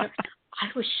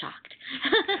was shocked.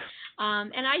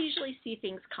 And I usually see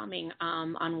things coming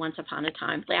on Once Upon a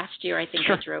Time. Last year, I think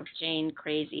I drove Jane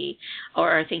crazy,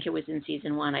 or I think it was in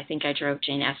season 1. I think I drove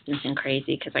Jane Espenson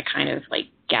crazy because I kind of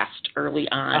guessed early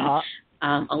on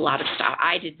a lot of stuff.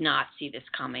 I did not see this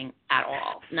coming at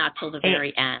all, not till the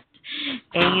very end.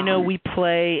 And we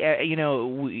play.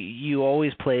 You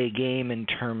always play a game in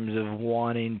terms of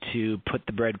wanting to put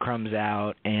the breadcrumbs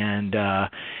out and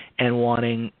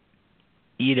wanting.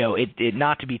 It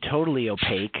not to be totally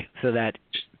opaque so that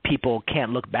people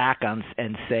can't look back on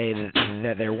and say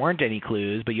that there weren't any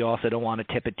clues, but you also don't want to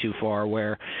tip it too far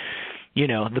where,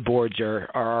 the boards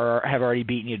have already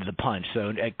beaten you to the punch.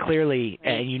 So clearly,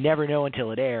 and you never know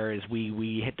until it airs,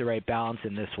 we hit the right balance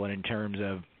in this one in terms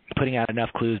of putting out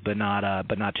enough clues, but not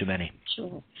too many.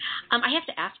 Sure. I have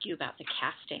to ask you about the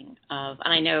casting of,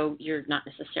 and I know you're not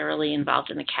necessarily involved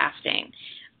in the casting,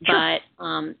 sure.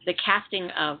 but the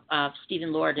casting of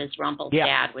Stephen Lord as Rumpel's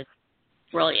dad was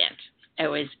brilliant. It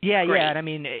was great. And I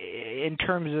mean, in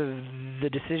terms of the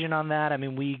decision on that, I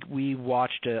mean, we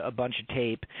watched a bunch of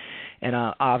tape, and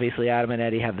obviously Adam and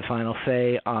Eddie have the final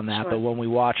say on that. Sure. But when we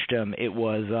watched him, it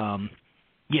was,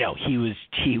 he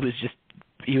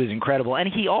was incredible,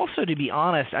 and he also, to be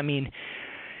honest, I mean,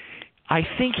 I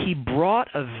think he brought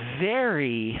a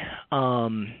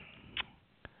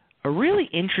really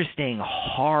interesting,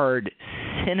 hard,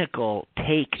 cynical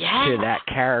take to that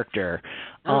character.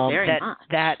 Very much.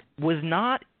 That was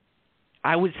not,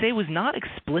 I would say, was not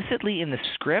explicitly in the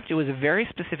script. It was a very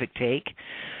specific take,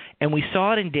 and we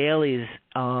saw it in dailies,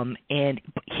 and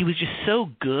he was just so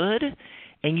good,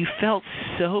 and you felt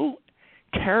so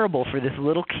terrible for this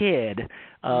little kid,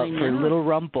 for little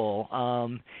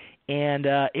Rumpel, and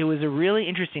it was a really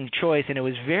interesting choice, and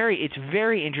it's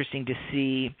very interesting to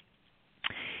see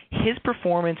his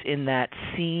performance in that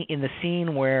scene, in the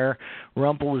scene where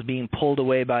Rumpel is being pulled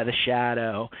away by the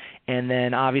shadow, and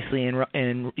then obviously in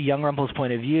young Rumpel's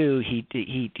point of view,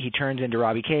 he turns into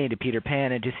Robbie Kay, into Peter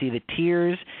Pan, and to see the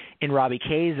tears in Robbie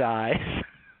Kay's eyes,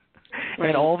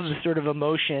 and all of the sort of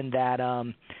emotion that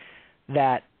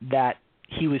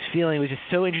he was feeling, it was just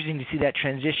so interesting to see that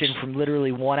transition from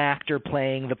literally one actor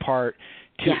playing the part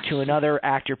to another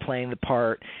actor playing the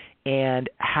part, and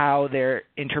how their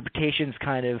interpretations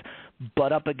kind of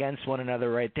butt up against one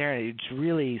another right there. It's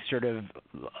really sort of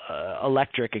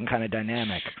electric and kind of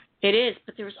dynamic. It is,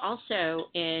 but there was also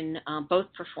in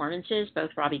both performances, both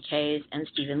Robbie Kay's and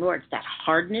Stephen Lord's, that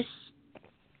hardness.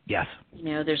 Yes.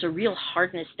 There's a real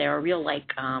hardness there, a real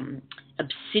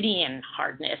obsidian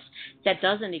hardness that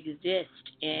doesn't exist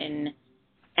in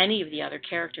any of the other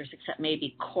characters except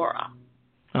maybe Cora.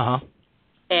 Uh-huh.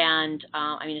 And,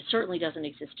 it certainly doesn't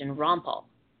exist in Rumpel,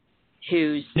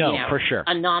 who's, for sure.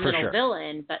 a nominal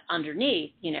villain, but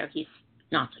underneath, he's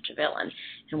not such a villain.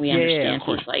 And we understand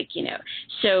he's I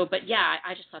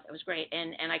just thought that was great.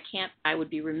 And I would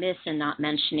be remiss in not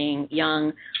mentioning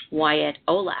young Wyatt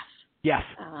Olaf. Yes.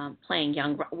 Playing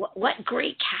young, what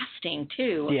great casting,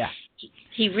 too. Yeah.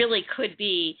 He really could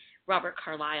be Robert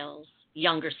Carlyle's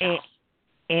younger self.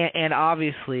 And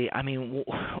obviously, I mean,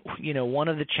 one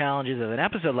of the challenges of an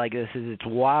episode like this is it's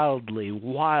wildly,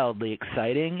 wildly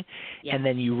exciting, and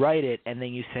then you write it, and then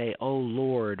you say, "Oh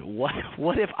Lord,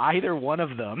 what if either one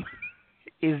of them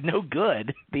is no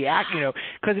good?"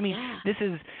 Because this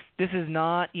is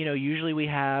not, usually we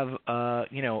have,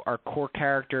 our core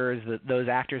characters, those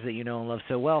actors that you know and love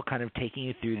so well, kind of taking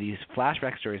you through these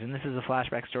flashback stories, and this is a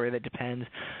flashback story that depends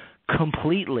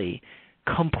completely,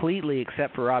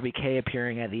 except for Robbie Kay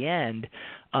appearing at the end,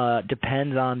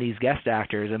 depends on these guest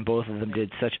actors, and both of them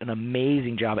did such an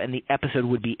amazing job, and the episode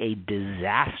would be a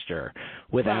disaster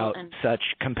without such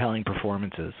compelling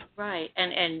performances. Right,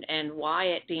 and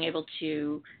Wyatt being able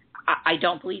to, I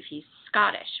don't believe he's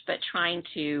Scottish, but trying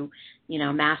to,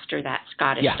 master that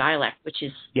Scottish dialect, which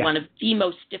is one of the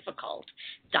most difficult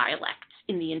dialects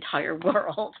in the entire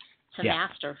world to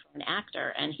master for an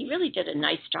actor, and he really did a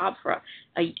nice job for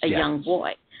a young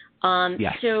boy.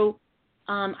 So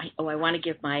I want to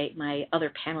give my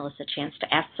other panelists a chance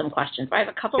to ask some questions, but I have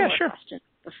a couple more questions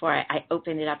before I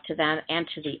open it up to them and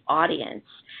to the audience.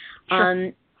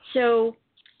 Sure.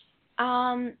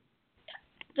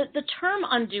 The term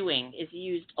undoing is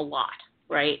used a lot,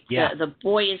 right? Yeah. The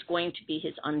boy is going to be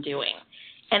his undoing,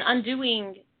 and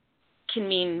undoing can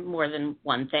mean more than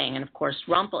one thing. And of course,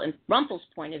 in Rumpel's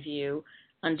point of view,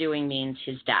 undoing means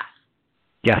his death.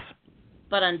 Yes.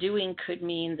 But undoing could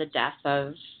mean the death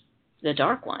of the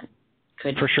Dark One.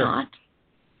 Could For sure. not?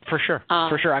 For sure.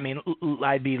 For sure. I mean,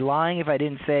 I'd be lying if I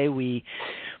didn't say we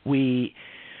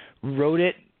wrote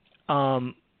it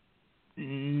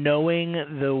knowing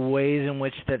the ways in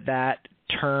which that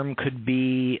term could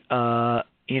be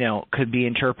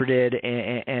interpreted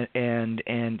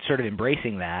and sort of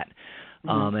embracing that.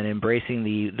 And embracing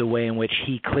the way in which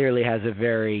he clearly has a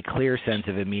very clear sense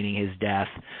of it, meaning his death.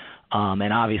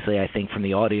 And obviously, I think from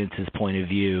the audience's point of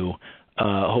view,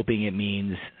 hoping it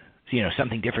means,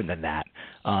 something different than that,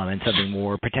 and something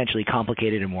more potentially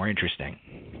complicated and more interesting.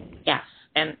 Yes,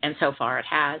 and so far it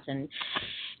has. And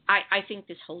I think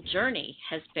this whole journey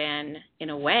has been, in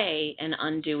a way, an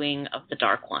undoing of the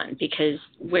Dark One, because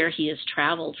where he has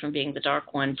traveled from being the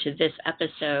Dark One to this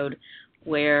episode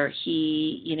where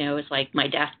he, is like, my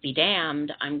death be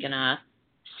damned, I'm going to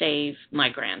save my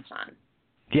grandson.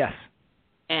 Yes.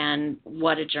 And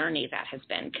what a journey that has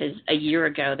been, because a year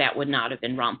ago that would not have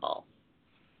been Rumpel.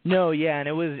 No, yeah, and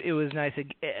it was nice,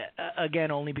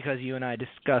 again, only because you and I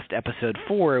discussed episode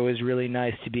 4, it was really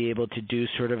nice to be able to do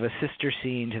sort of a sister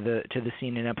scene to the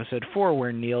scene in episode 4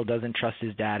 where Neil doesn't trust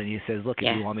his dad, and he says, look,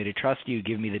 if you want me to trust you,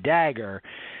 give me the dagger.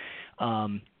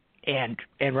 And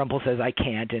Rumpel says, I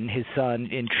can't, and his son,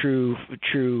 in true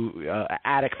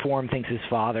addict form, thinks his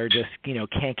father just,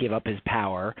 can't give up his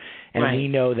power. And we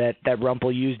know that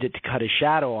Rumpel used it to cut his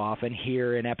shadow off, and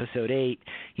here in episode 8,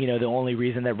 the only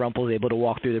reason that Rumpel is able to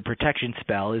walk through the protection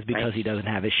spell is because he doesn't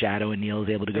have his shadow, and Neil is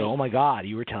able to go, oh my God,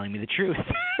 you were telling me the truth.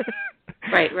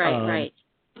 Right.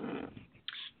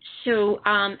 So,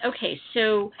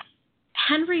 so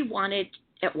Henry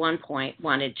at one point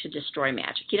wanted to destroy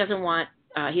magic. He doesn't want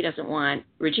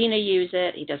Regina to use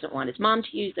it. He doesn't want his mom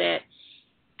to use it.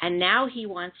 And now he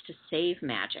wants to save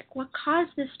magic. What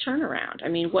caused this turnaround? I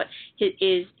mean, what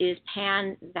is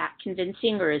Pan that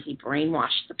convincing, or is he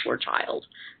brainwashed the poor child?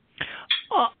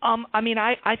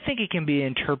 I think it can be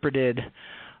interpreted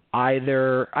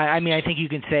either. I think you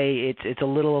can say it's a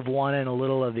little of one and a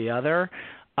little of the other.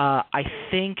 I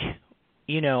think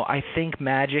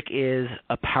magic is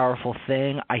a powerful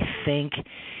thing. I think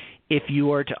if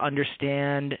you are to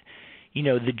understand,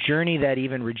 the journey that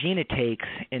even Regina takes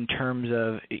in terms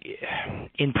of,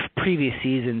 in previous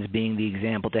seasons, being the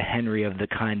example to Henry of the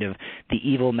kind of the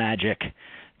evil magic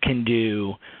can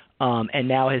do, and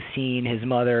now has seen his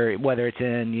mother, whether it's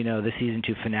in, the season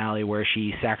 2 finale where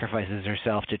she sacrifices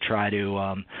herself to try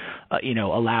to,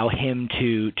 allow him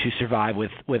to survive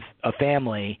with a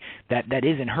family that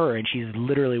isn't her, and she's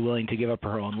literally willing to give up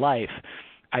her own life.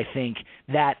 I think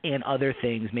that and other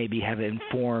things maybe have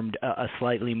informed a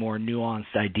slightly more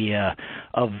nuanced idea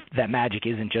of that magic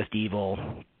isn't just evil,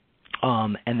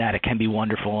 and that it can be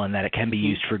wonderful and that it can be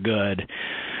used for good.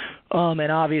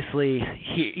 And obviously,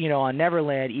 on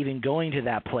Neverland, even going to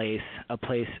that place, a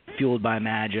place fueled by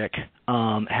magic,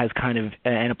 has kind of,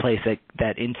 and a place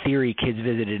that in theory kids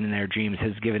visited in their dreams,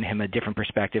 has given him a different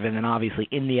perspective. And then obviously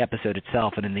in the episode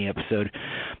itself and in the episode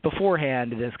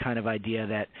beforehand, this kind of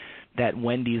idea that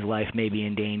Wendy's life may be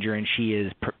in danger, and she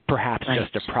is perhaps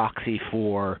just a proxy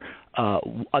for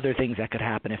other things that could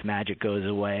happen if magic goes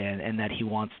away, and that he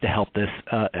wants to help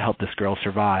this girl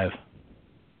survive.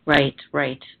 Right.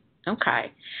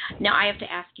 Okay. Now I have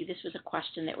to ask you, this was a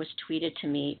question that was tweeted to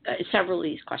me. Several of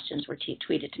these questions were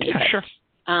tweeted to me. Yeah, sure.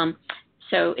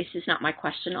 So this is not my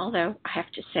question, although I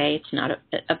have to say it's not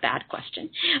a bad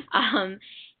question.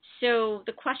 So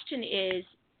the question is,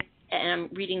 and I'm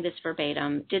reading this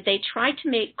verbatim, did they try to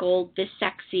make Gold this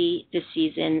sexy this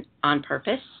season on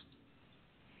purpose?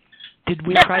 Did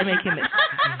we try to make him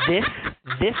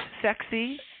this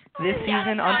sexy this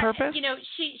season on purpose?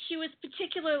 She was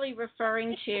particularly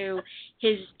referring to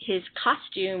his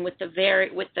costume with the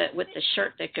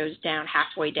shirt that goes down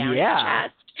halfway down his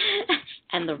chest,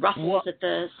 and the ruffles at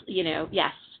the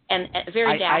yes, and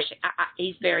very dashing.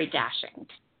 He's very dashing.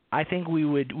 I think we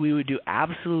would do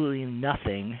absolutely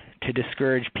nothing to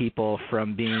discourage people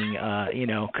from being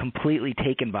completely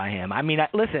taken by him. I mean,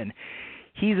 listen.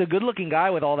 He's a good-looking guy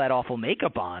with all that awful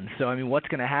makeup on. So, I mean, what's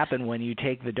going to happen when you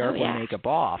take the dark one makeup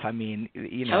off? I mean,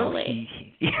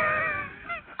 Totally.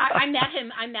 I met him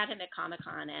at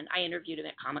Comic-Con, and I interviewed him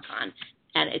at Comic-Con,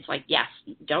 and it's like, yes,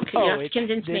 don't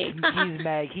convince me.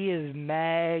 He is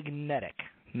magnetic.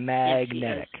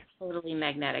 Magnetic. Yes, he is totally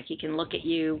magnetic. He can look at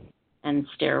you and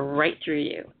stare right through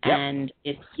you. Yep. And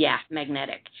it's,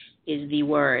 magnetic is the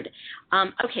word.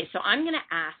 Okay, so I'm going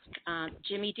to ask,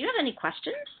 Jimmy, do you have any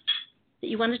questions that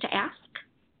you wanted to ask?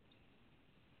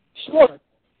 Sure.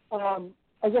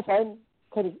 I guess I'm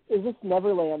kind of, is this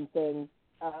Neverland thing,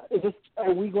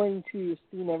 are we going to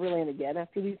see Neverland again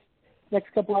after these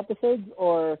next couple episodes,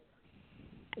 or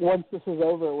once this is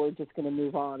over, we're just going to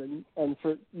move on and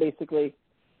for basically,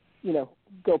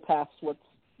 go past what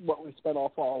we spent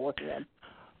all fall working on?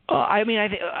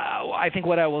 I think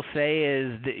what I will say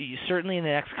is that certainly in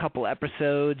the next couple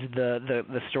episodes,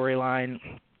 the storyline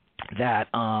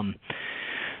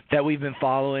that we've been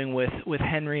following with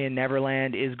Henry and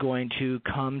Neverland is going to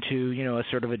come to a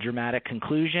sort of a dramatic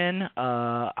conclusion.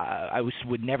 I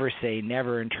would never say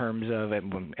never in terms of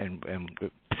and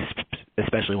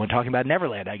especially when talking about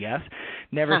Neverland, I guess.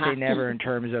 Never say never in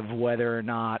terms of whether or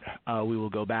not we will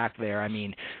go back there. I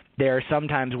mean, there are some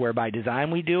times where by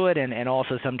design we do it, and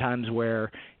also sometimes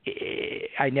where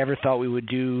I never thought we would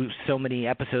do so many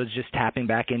episodes just tapping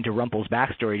back into Rumpel's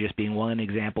backstory, just being one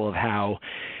example of how,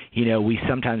 we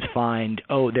sometimes find,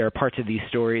 there are parts of these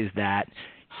stories that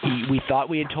we thought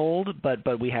we had told,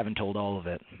 but we haven't told all of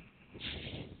it.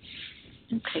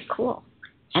 Okay, cool.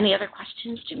 Any other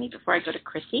questions, Jimmy, before I go to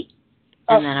Chrissy?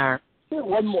 And then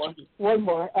one more.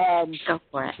 Go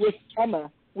for it. With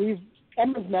Emma,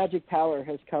 Emma's magic power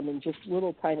has come in just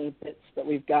little tiny bits that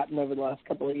we've gotten over the last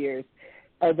couple of years.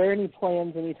 Are there any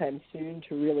plans anytime soon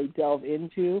to really delve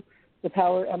into the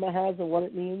power Emma has and what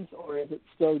it means, or is it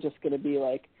still just going to be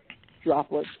like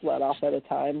droplets let off at a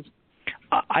time?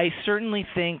 I certainly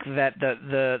think that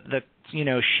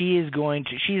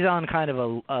she's on kind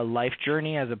of a life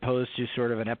journey as opposed to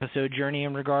sort of an episode journey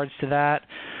in regards to that.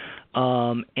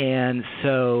 And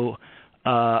so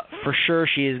for sure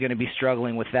she is going to be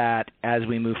struggling with that as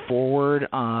we move forward,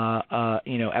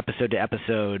 episode to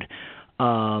episode.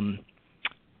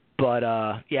 But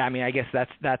I mean, I guess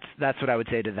that's what I would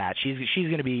say to that. She's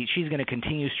going to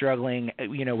continue struggling,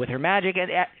 with her magic, and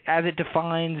as it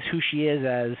defines who she is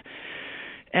as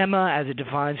Emma, as it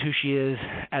defines who she is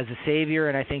as a savior.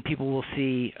 And I think people will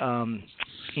see, in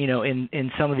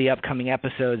some of the upcoming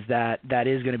episodes that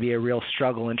is going to be a real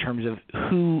struggle in terms of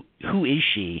who is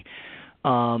she,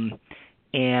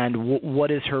 and what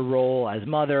is her role as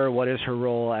mother, what is her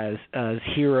role as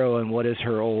hero, and what is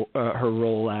her role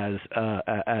as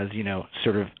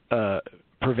sort of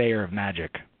purveyor of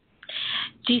magic.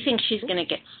 Do you think she's going to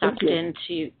get sucked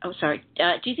into? Oh, sorry.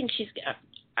 Do you think she's?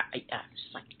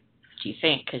 Do you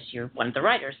think? Because you're one of the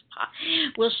writers.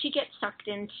 Will she get sucked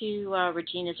into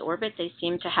Regina's orbit? They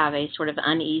seem to have a sort of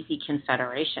uneasy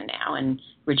confederation now, and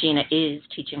Regina is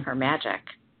teaching her magic.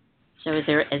 So is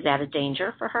that a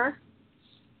danger for her?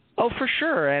 Oh, for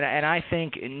sure, and I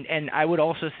think, and I would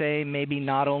also say maybe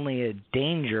not only a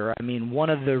danger. I mean, one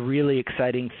of the really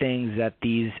exciting things that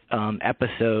these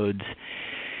episodes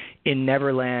in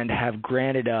Neverland have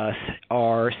granted us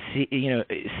are,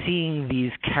 seeing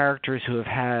these characters who have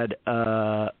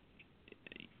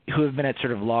been at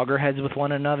sort of loggerheads with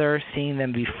one another, seeing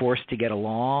them be forced to get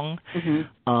along,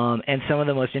 and some of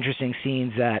the most interesting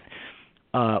scenes that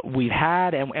we've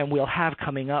had and we'll have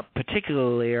coming up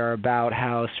particularly are about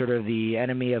how sort of the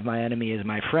enemy of my enemy is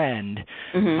my friend,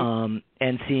 and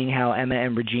seeing how Emma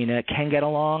and Regina can get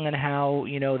along and how,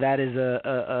 that is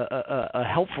a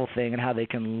helpful thing and how they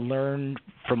can learn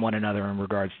from one another in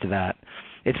regards to that.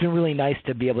 It's been really nice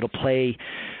to be able to play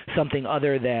something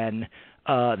other than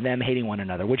them hating one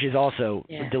another, which is also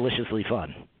deliciously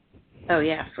fun. Oh,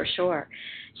 yeah, for sure.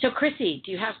 So, Chrissy,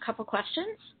 do you have a couple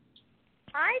questions?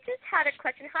 I just had a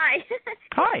question. Hi.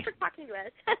 Hi. Thanks for talking to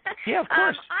us. Yeah, of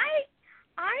course. I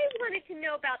wanted to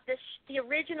know about the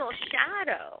original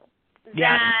Shadow.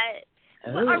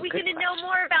 Are we going to know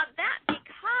more about that?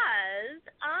 Because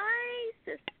I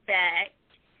suspect,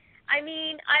 I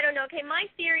don't know. Okay, my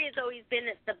theory has always been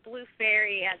that the Blue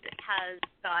Fairy has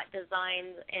got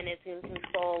designs and is in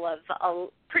control of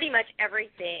pretty much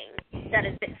everything that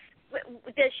is.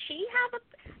 Does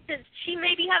she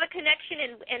maybe have a connection,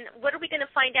 and what are we going to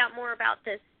find out more about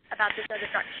this other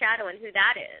Dark Shadow and who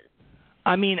that is?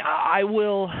 I mean, I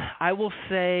will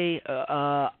say,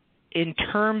 in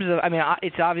terms of,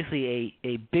 it's obviously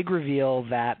a big reveal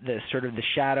that the sort of the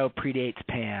Shadow predates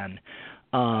Pan.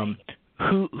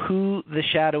 Who the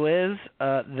Shadow is?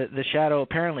 The Shadow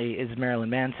apparently is Marilyn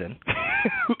Manson,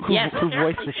 who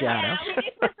voiced the Shadow.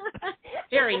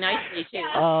 Very nicely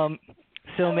too.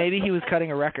 So maybe he was cutting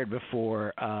a record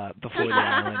before the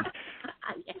island.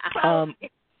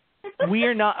 We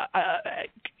are not.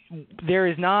 There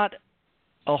is not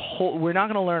a whole. We're not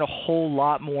going to learn a whole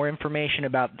lot more information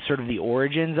about sort of the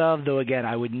origins of. Though again,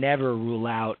 I would never rule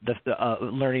out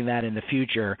learning that in the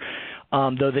future.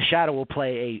 Though the Shadow will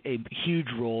play a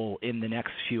huge role in the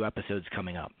next few episodes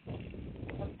coming up.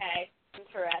 Okay,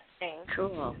 interesting.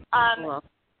 Cool. Cool.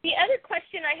 The other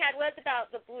question I had was about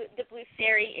the Blue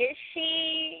Fairy. Is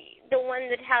she the one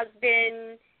that has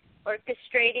been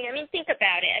orchestrating? Think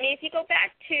about it. If you go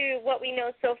back to what we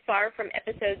know so far from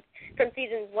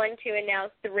seasons 1, 2, and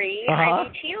now 3,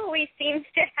 she always seems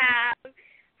to have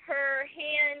her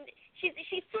hand. She's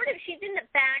in the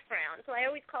background, so I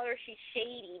always call her she's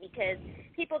shady because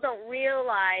people don't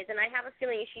realize, and I have a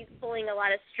feeling she's pulling a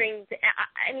lot of strings.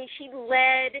 She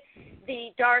led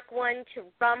the Dark One to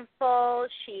Rumpel.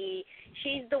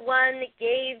 She's the one that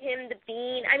gave him the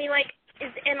bean.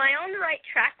 Am I on the right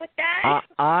track with that?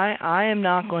 I am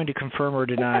not going to confirm or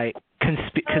deny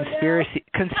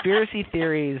conspiracy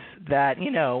theories that,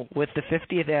 with the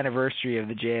 50th anniversary of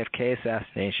the JFK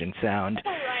assassination sound,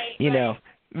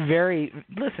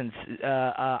 Listen,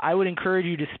 I would encourage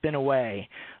you to spin away,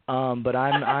 but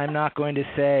I'm not going to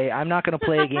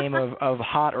play a game of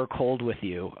hot or cold with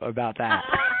you about that.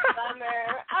 Oh, bummer.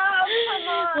 Oh, come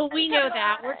on. Well, we know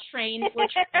that. We're trained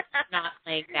not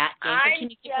playing that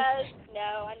game.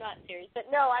 No, I'm not serious. But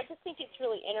no, I just think it's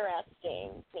really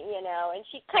interesting, and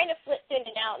she kind of flips in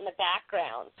and out in the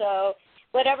background. So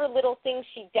whatever little things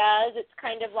she does, it's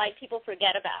kind of like people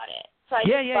forget about it. So I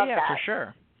love that. For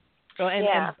sure.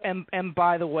 And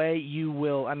by the way, you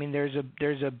will. I mean, there's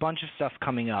a bunch of stuff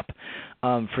coming up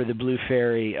for the Blue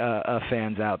Fairy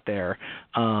fans out there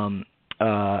in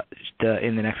the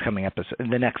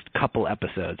next couple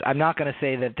episodes. I'm not going to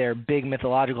say that they're big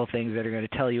mythological things that are going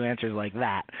to tell you answers like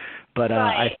that, but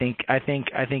right. I think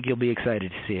you'll be excited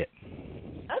to see it.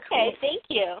 Okay, thank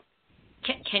you.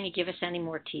 Can you give us any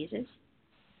more teases?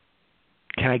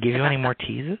 Can I give you any more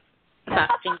teases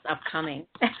about things upcoming?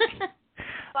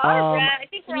 Barbara, I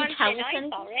think we're on tonight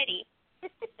already.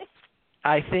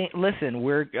 I think. Listen,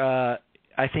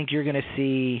 I think you're going to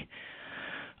see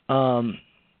some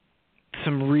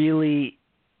really.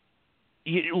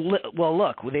 Well,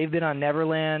 look, they've been on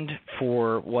Neverland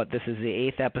for what? This is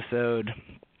the 8th episode.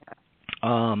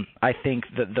 I think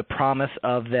the promise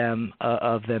of them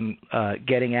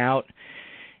getting out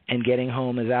and getting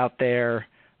home is out there.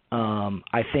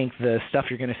 I think the stuff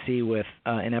you're going to see with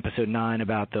in episode 9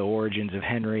 about the origins of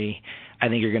Henry, I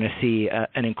think you're going to see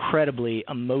an incredibly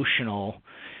emotional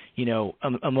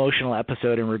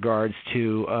episode in regards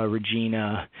to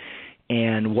Regina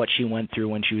and what she went through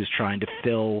when she was trying to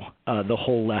fill the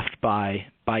hole left by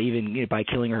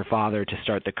killing her father to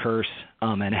start the curse,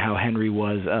 and how Henry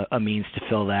was a means to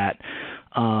fill that.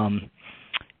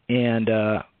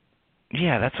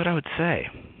 That's what I would say.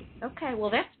 Okay, well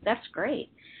that's great.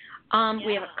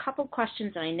 We have a couple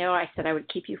questions, and I know I said I would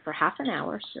keep you for half an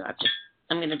hour, so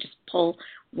I'm going to just pull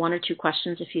one or two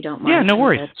questions if you don't mind. Yeah, no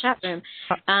worries. In the chat room.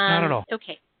 Not at all.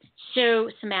 Okay, so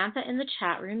Samantha in the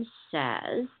chat room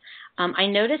says, I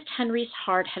noticed Henry's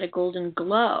heart had a golden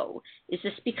glow. Is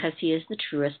this because he is the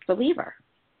truest believer?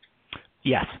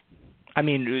 Yes. I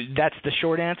mean, that's the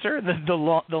short answer. The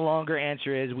longer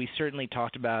answer is we certainly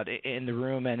talked about in the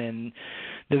room and in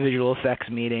the visual effects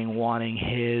meeting wanting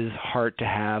his heart to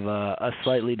have a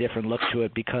slightly different look to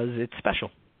it because it's special.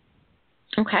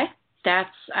 Okay.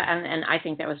 And I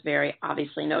think that was very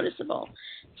obviously noticeable.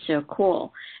 So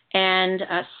cool. And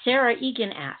Sarah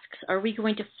Egan asks, are we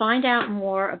going to find out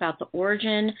more about the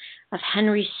origin of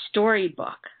Henry's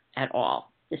storybook at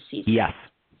all this season? Yes.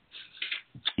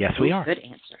 Yes, we are. Good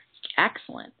answer.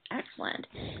 Excellent.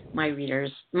 My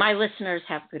listeners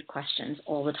have good questions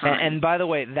all the time. And by the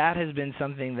way, that has been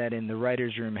something that in the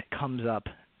writers' room comes up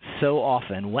so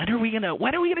often. When are we gonna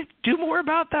do more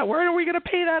about that? When are we gonna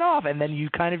pay that off? And then you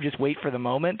kind of just wait for the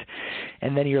moment,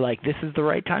 and then you're like, this is the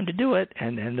right time to do it,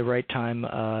 and the right time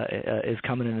is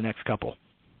coming in the next couple.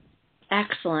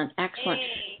 Excellent.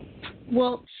 Hey.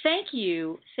 Well, thank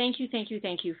you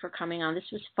for coming on. This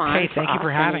was fun. Hey, thank you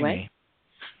for having me.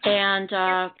 And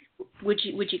would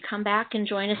you come back and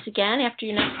join us again after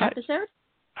your next episode?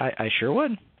 I sure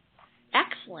would.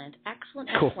 Excellent.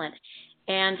 Cool.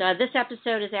 And this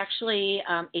episode is actually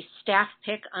a staff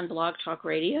pick on Blog Talk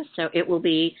Radio, so it will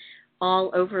be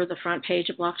all over the front page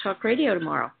of Blog Talk Radio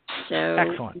tomorrow. So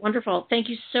excellent. Wonderful. Thank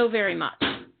you so very much.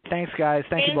 Thanks, guys.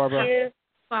 Thank you, Barbara. You.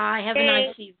 Bye. Have a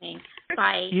nice evening.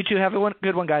 Bye. You too. Have a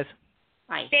good one, guys.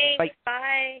 Bye. Thanks.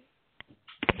 Bye.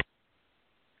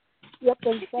 Yep,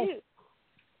 thanks.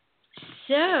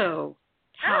 So,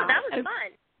 that was fun.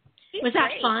 Was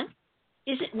that fun?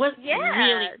 Was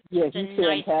really he's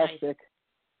fantastic.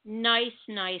 Nice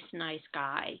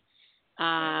guy. He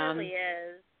really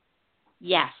is.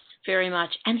 Yes, very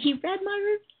much. And he read my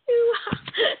review.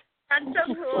 That's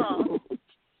so cool.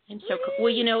 I'm so cool.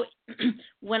 Well,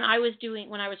 when I was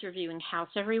reviewing House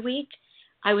every week,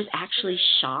 I was actually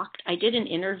shocked. I did an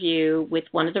interview with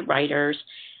one of the writers.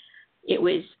 It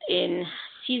was in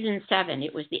season 7.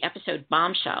 It was the episode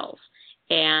Bombshells.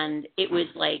 And it was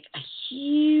like a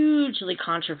hugely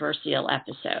controversial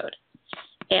episode.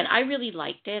 And I really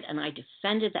liked it, and I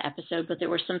defended the episode, but there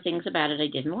were some things about it I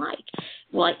didn't like.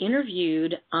 Well, I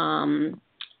interviewed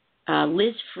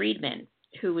Liz Friedman,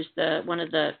 who was one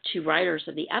of the 2 writers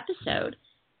of the episode,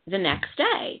 the next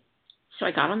day. So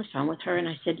I got on the phone with her, and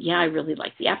I said, yeah, I really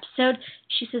liked the episode.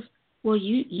 She says, well,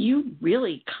 you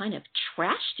really kind of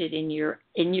trashed it in your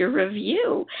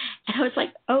review. And I was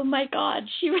like, oh, my God,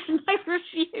 she read my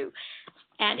review.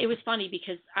 And it was funny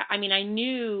because, I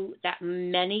knew that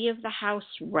many of the House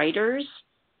writers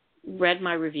read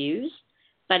my reviews,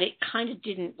 but it kind of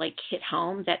didn't like hit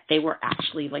home that they were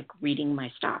actually like reading my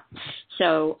stuff.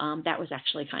 So that was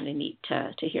actually kind of neat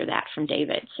to hear that from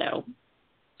David. So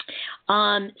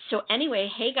anyway,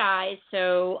 hey guys,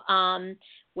 so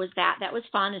that was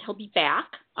fun, and he'll be back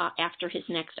after his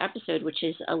next episode, which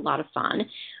is a lot of fun.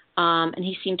 And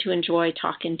he seemed to enjoy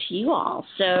talking to you all,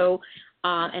 so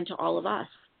and to all of us.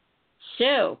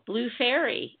 So, Blue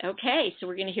Fairy. Okay, so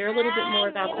we're going to hear a little bit more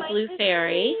about the Blue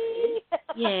Fairy.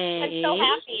 Yay. I'm so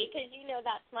happy because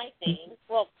that's my thing.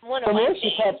 Well, one of the my more things.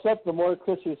 she pops up, the more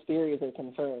Chris's theories are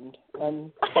confirmed.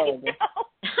 I'm sorry.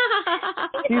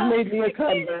 She's made me a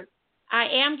convert. I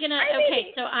am going to,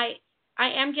 okay, so I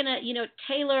am going to,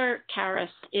 Taylor Karras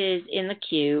is in the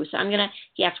queue, so I'm going to,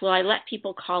 yes, will I let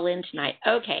people call in tonight?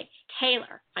 Okay,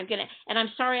 Taylor, and I'm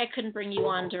sorry I couldn't bring you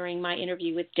on during my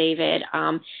interview with David.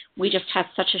 We just had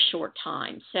such a short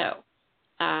time, so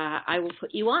I will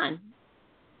put you on.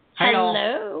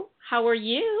 Hello, how are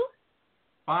you?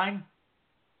 Fine.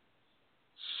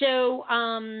 So,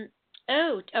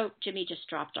 Jimmy just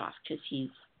dropped off because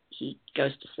he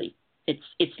goes to sleep.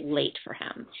 It's late for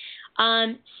him.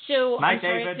 So Night, I'm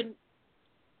sorry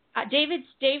David.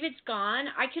 David's gone.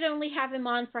 I could only have him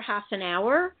on for half an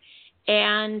hour,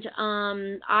 and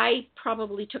I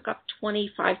probably took up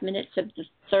 25 minutes of the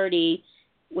 30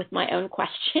 with my own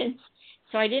questions.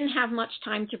 So I didn't have much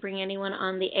time to bring anyone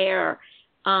on the air.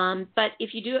 But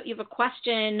if you have a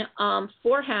question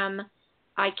for him,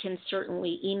 I can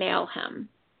certainly email him.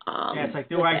 Yes, I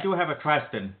do. I do have a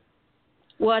question.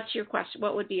 What's your question?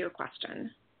 What would be your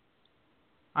question?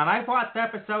 And I've watched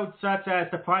episodes such as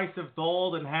The Price of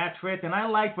Gold and Hatred, and I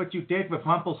like what you did with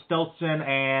Rumpelstiltskin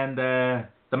and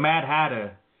the Mad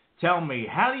Hatter. Tell me,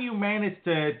 how do you manage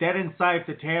to get inside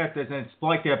the characters and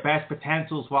exploit their best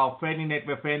potentials while fitting it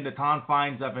within the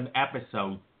confines of an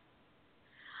episode?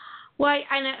 Well,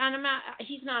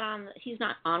 he's not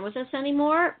on with us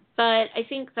anymore, but I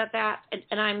think that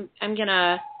and I'm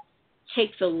gonna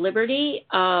take the liberty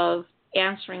of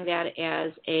answering that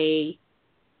as a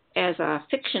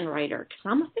fiction writer, because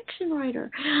I'm a fiction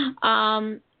writer.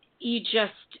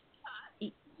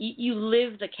 You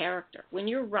live the character. When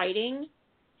you're writing,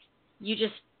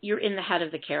 you're in the head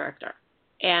of the character,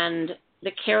 and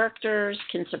the characters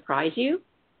can surprise you,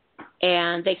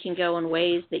 and they can go in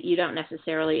ways that you don't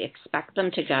necessarily expect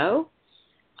them to go.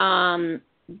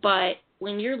 But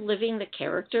when you're living the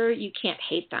character, you can't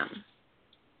hate them.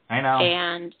 I know.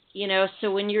 And,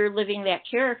 so when you're living that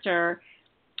character,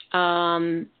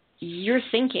 you're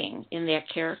thinking in that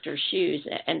character's shoes,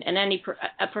 and any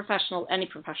professional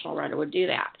writer would do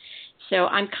that. So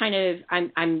I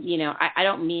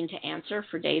don't mean to answer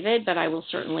for David, but I will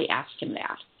certainly ask him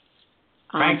that.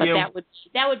 Thank you.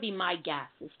 That would be my guess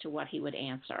as to what he would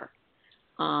answer.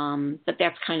 But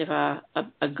that's kind of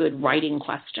a good writing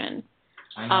question.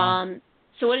 I know.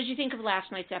 So what did you think of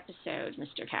last night's episode,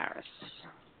 Mr. Karras?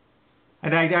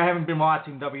 And I haven't been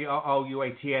watching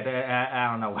WOUAT. I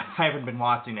don't know. I haven't been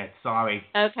watching it. Sorry.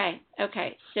 Okay.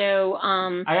 So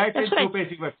I've been too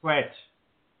busy with Twitch.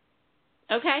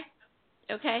 Okay.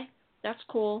 That's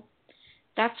cool.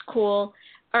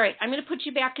 All right, I'm going to put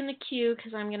you back in the queue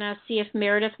because I'm going to see if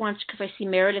Meredith wants, because I see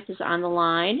Meredith is on the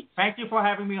line. Thank you for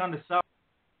having me on the show.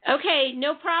 Okay,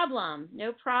 no problem.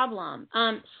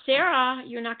 Sarah,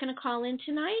 you're not going to call in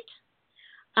tonight?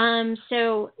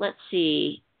 So let's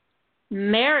see.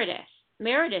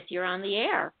 Meredith, you're on the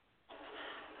air.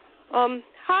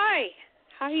 Hi.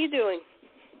 How are you doing?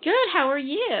 Good. How are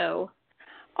you?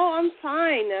 Oh, I'm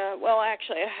fine. Well,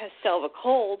 actually, I still have a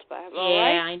cold, but I'm all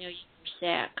right. Yeah, I know you're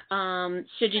sick.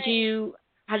 So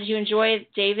how did you enjoy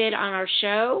David on our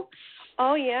show?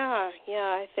 Oh, yeah.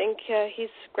 I think he's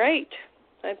great.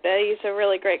 I bet he's a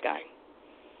really great guy.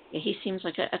 Yeah, he seems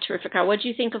like a terrific guy. What did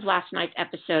you think of last night's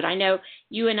episode? I know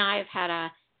you and I have had a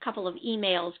couple of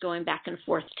emails going back and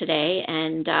forth today,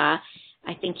 and I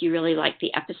think you really liked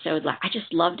the episode. I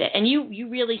just loved it. And you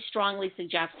really strongly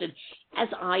suggested, as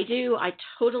I do, I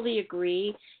totally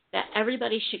agree, that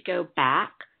everybody should go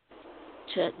back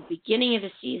to the beginning of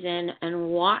the season and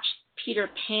watch Peter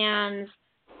Pan's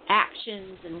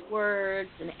actions and words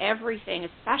and everything,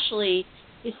 especially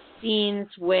his scenes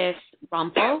with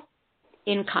Rumple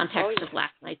in context of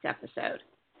last night's episode.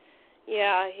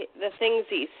 Yeah, the things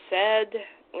he said,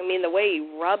 I mean, the way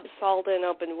he rubs salt in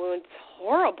open wounds,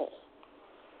 horrible.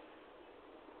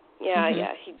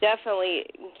 Yeah, he definitely,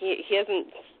 he isn't,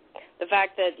 the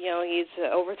fact that, he's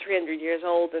over 300 years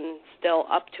old and still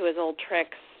up to his old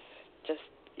tricks just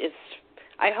is,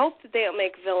 I hope that they don't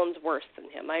make villains worse than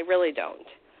him. I really don't.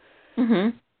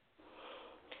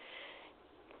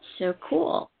 So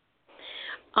cool.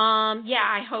 Yeah,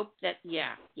 I hope that.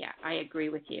 Yeah, I agree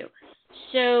with you.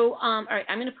 So, all right,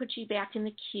 I'm going to put you back in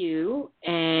the queue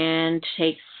and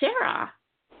take Sarah.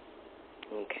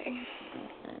 Okay.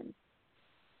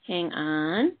 Hang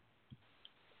on.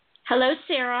 Hello,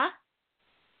 Sarah.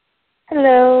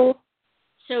 Hello.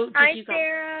 So, Hi,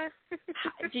 Sarah.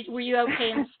 Were you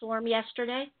okay in the storm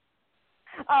yesterday?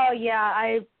 Oh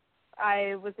yeah,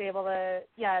 I was able to.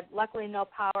 Yeah, luckily no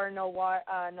power, no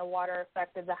water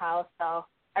affected the house, so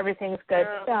everything's good.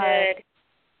 Oh, good.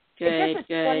 It's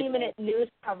just a 20-minute news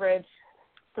coverage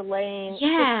delaying.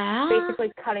 Yeah.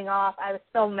 Basically cutting off. I was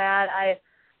so mad. I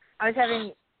was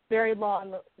having very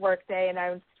long work day, and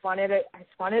I just wanted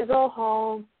to go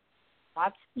home,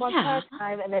 watch one at a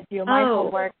time, and then do my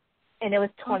homework. And it was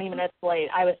 20 minutes late.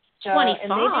 I was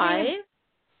 25.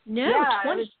 No, yeah,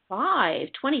 25.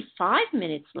 25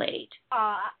 minutes late.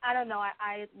 I don't know.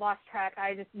 I lost track.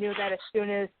 I just knew that as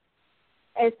soon as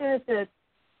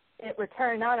it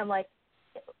returned on, I'm like,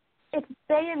 it's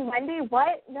Bay and Wendy.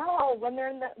 What? No, when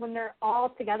they're all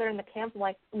together in the camp, I'm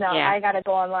like, no, I got to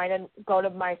go online and go to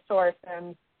my source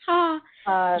and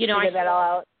figure that all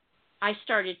out. I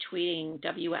started tweeting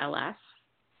WLS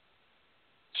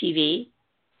TV,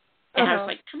 and I was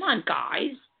like, come on,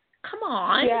 guys. Come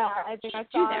on. Yeah, I think I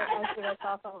saw that. I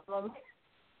saw some of them.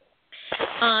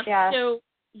 So,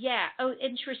 oh,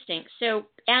 interesting. So,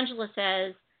 Angela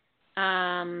says,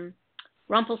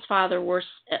 Rumpel's father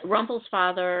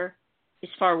is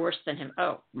far worse than him.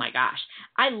 Oh, my gosh.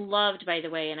 I loved, by the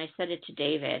way, and I said it to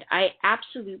David, I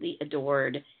absolutely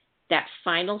adored that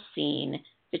final scene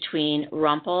between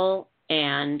Rumpel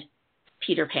and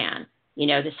Peter Pan. You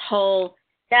know, this whole...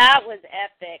 That was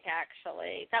epic,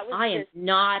 actually. I am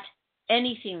not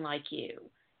anything like you.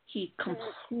 He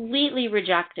completely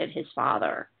rejected his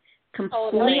father.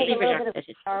 Completely rejected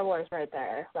his Star Wars right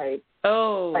there.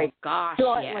 Gosh,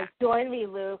 join me,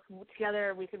 Luke.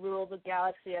 Together we could rule the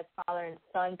galaxy as father and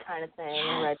son kind of thing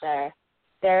right there.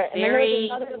 And then there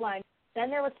was another line. Then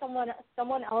there was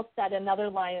someone else said another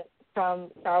line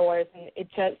from Star Wars, and it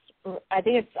just, I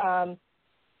think it's,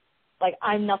 like,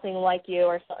 I'm nothing like you,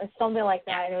 or something like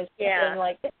that. And it was just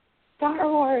like, Star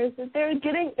Wars. They're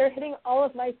hitting all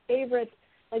of my favorites,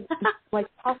 like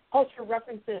pop culture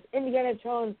references. Indiana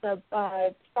Jones,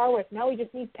 Star Wars. Now we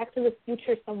just need Back to the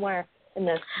Future somewhere in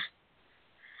this.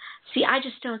 See, I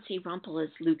just don't see Rumpel as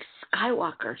Luke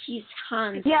Skywalker. He's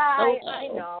Han Solo. I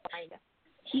know.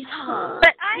 He's Han.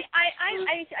 But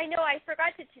I know. I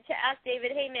forgot to ask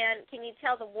David. Hey, man, can you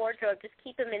tell the wardrobe just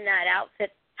keep him in that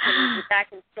outfit when he's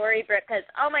back in Storybrooke? Because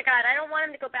oh my God, I don't want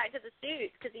him to go back to the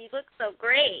suits because he looks so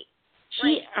great.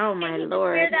 Oh my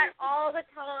Lord! Wear that all the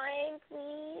time,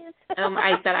 please.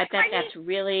 I bet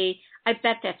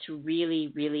that's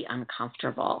really really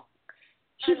uncomfortable.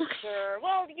 He looks sure.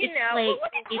 Well, you know,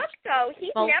 look at Hook though.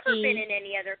 He's never been in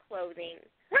any other clothing.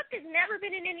 Hook has never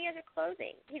been in any other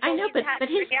clothing. I know, but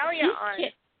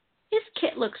his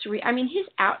kit looks his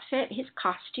outfit, his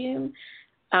costume,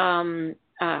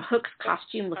 Hook's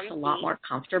costume looks a lot more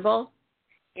comfortable.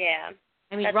 Yeah.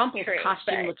 I mean, Rumpel's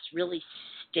costume looks really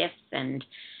stiff and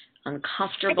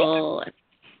uncomfortable.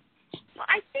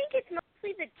 I think it's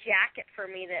mostly the jacket for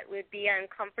me that would be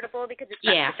uncomfortable because it's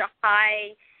got such a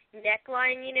high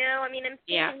neckline, you know. I mean, I'm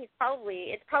thinking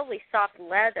it's probably soft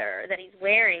leather that he's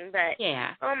wearing, but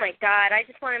oh my God, I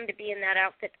just want him to be in that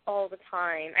outfit all the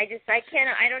time. I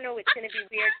don't know, it's going to be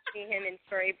weird to see him in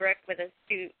Storybrooke with a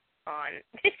suit on.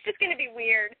 It's just going to be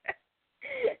weird.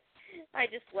 I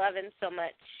just love him so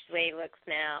much the way he looks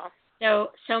now.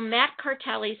 So Matt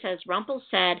Cartelli says, Rumpel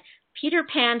said, Peter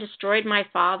Pan destroyed my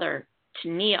father to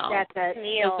Neil. That's it.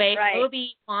 Neil,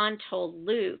 Obi-Wan told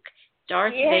Luke,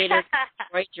 Darth Vader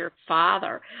destroyed your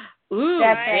father. Ooh,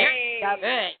 very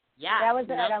good. Yeah. That was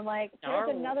it. I'm like, there's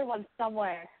another one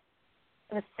somewhere.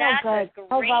 It was so good. Great.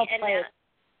 So well played.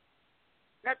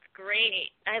 That's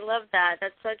great. I love that.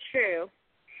 That's so true.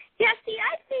 Yeah, see,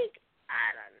 I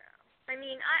don't know. I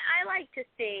mean, I like to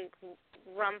think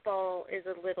Rumpel is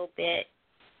a little bit,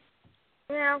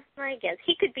 well, I guess.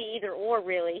 He could be either or,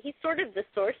 really. He's sort of the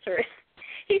sorceress.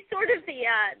 He's sort of the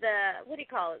what do you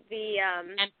call it? The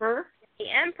Emperor? The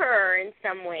Emperor in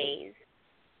some ways.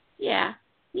 Yeah,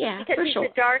 because he's sure.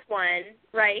 the dark one,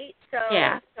 right? So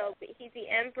he's the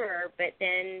Emperor, but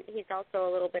then he's also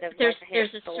a little bit of there's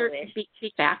a certain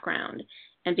big background,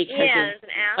 and because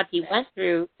of what he went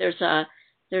through, there's a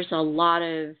lot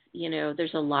of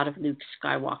Luke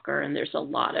Skywalker, and there's a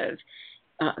lot of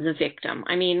the victim.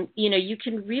 I mean, you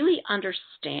can really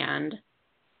understand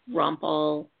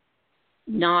Rumpel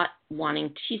not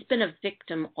wanting. He's been a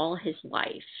victim all his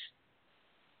life.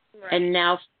 Right. And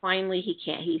now finally he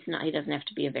doesn't have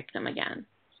to be a victim again.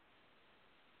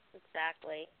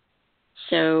 exactly.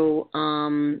 So,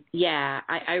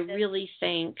 I really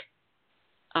think,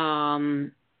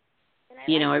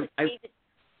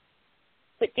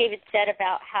 what David said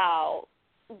about how,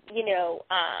 when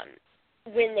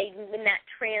that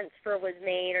transfer was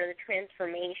made, or the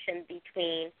transformation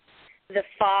between the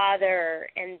father,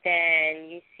 and then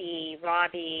you see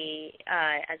Robbie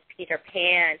as Peter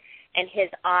Pan, and his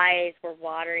eyes were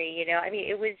watery.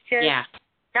 It was just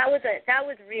that was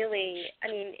really.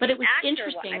 But it was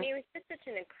interesting. It was just such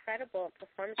an incredible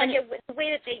performance. And the way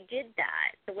that they did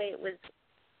that, the way it was.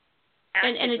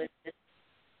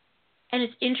 And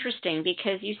it's interesting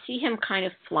because you see him kind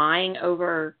of flying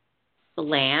over the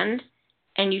land,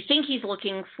 and you think he's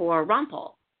looking for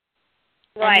Rumpel.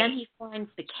 Right. And then he finds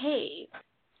the cave,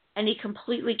 and he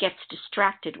completely gets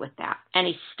distracted with that, and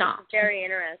he stops. Very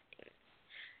interesting.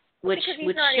 Which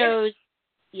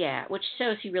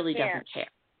shows he really doesn't care.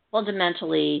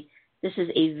 Fundamentally, this is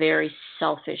a very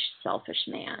selfish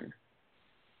man.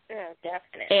 Yeah,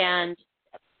 definitely. And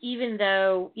even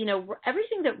though,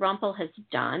 everything that Rumpel has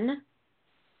done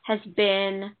has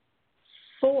been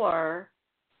for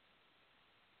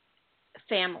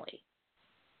family,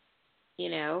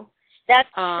 That's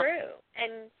true.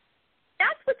 And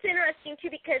that's what's interesting, too,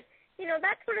 because,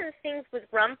 that's one of the things with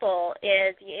Rumpel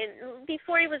is,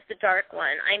 before he was the Dark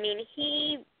One,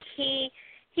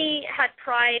 he had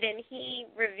pride, and he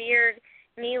revered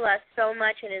Mila so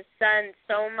much and his son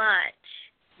so much.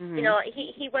 Mm-hmm.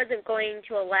 He wasn't going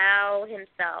to allow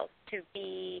himself to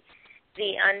be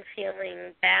the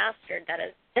unfeeling bastard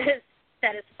that his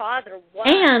father was.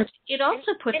 And it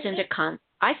also puts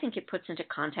I think it puts into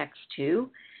context,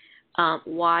 too,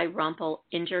 why Rumpel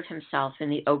injured himself in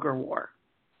the Ogre War.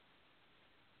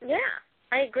 Yeah,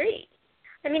 I agree.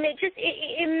 It makes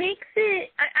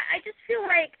it, I just feel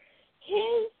like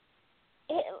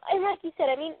and like you said,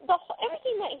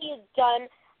 everything that he has done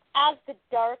as the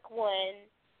Dark One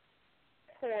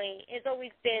point has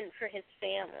always been for his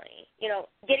family.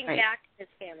 Getting back to his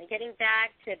family, getting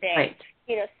back to them. Right.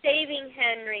 Saving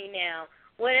Henry now.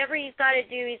 Whatever he's got to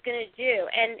do, he's going to do.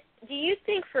 And do you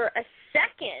think for a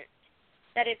second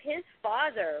that if his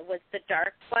father was the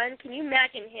Dark One, can you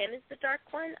imagine him as the Dark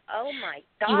One? Oh, my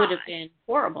God. He would have been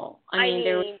horrible.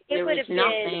 There was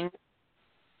nothing.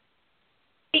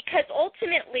 Because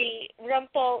ultimately,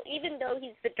 Rumpel, even though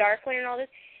he's the Dark One and all this,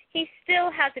 he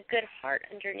still has a good heart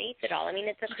underneath it all.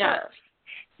 It's a curse.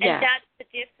 And that's the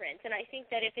difference. And I think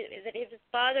that if his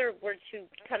father were to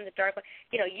become the Dark One,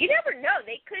 you never know.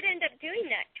 They could end up doing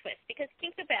that twist. Because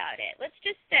think about it. Let's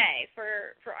just say,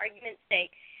 for argument's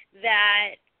sake,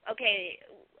 that,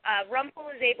 Rumpel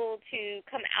is able to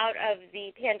come out of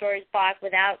the Pandora's box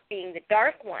without being the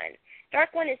Dark One.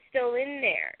 Dark One is still in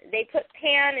there. They put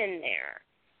Pan in there.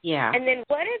 Yeah. And then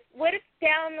what if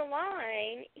down the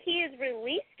line he is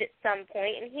released at some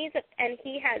point and he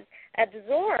has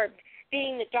absorbed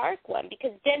being the Dark One,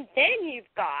 because then you've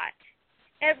got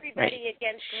everybody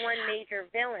against one major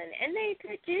villain, and they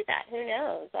could do that. Who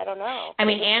knows? I don't know.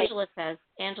 Angela says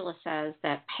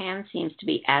that Pan seems to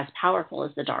be as powerful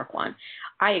as the Dark One.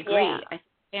 I agree. Yeah. I think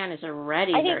Pan is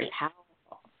already very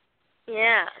powerful.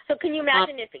 Yeah. So can you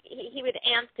imagine if he would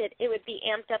it would be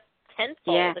amped up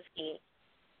tenfold if he.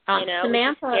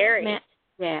 Samantha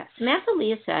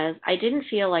Leah says, I didn't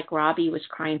feel like Robbie was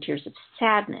crying tears of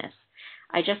sadness.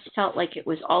 I just felt like it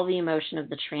was all the emotion of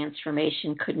the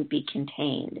transformation couldn't be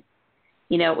contained.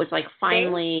 It was like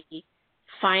finally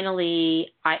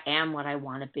I am what I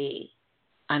want to be.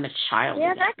 I'm a child.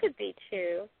 Yeah, again. that could be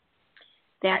too.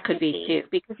 That could be too,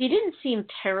 because he didn't seem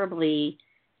terribly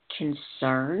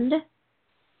concerned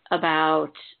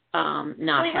about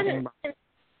not having.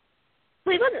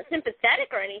 Well, he wasn't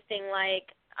sympathetic or anything.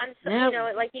 Like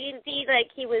he didn't see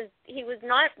he was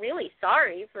not really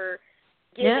sorry for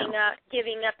giving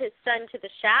up his son to the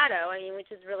shadow.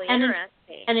 Which is really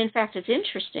interesting. And in fact, it's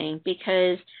interesting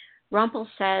because Rumpel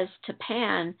says to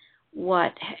Pan,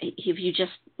 "What have you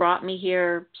just brought me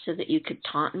here so that you could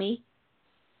taunt me?"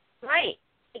 Right.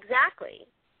 Exactly.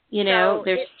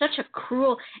 There's such a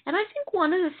cruel, and I think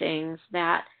one of the things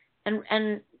that, and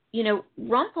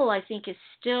Rumpel, I think, is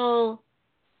still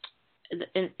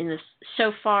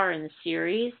so far in the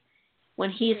series, when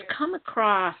he's come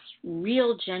across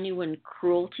real, genuine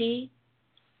cruelty,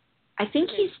 I think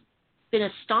he's been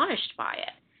astonished by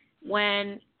it.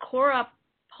 When Cora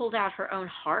pulled out her own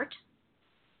heart,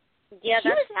 he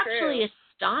was actually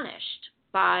astonished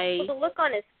by... Well, the look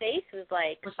on his face was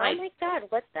like, oh my God,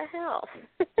 what the hell?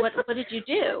 what did you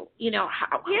do?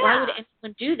 Why would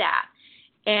anyone do that?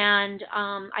 And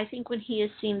I think when he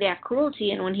has seen that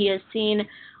cruelty and when he has seen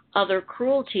other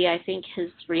cruelty, I think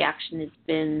his reaction has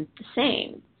been the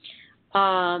same.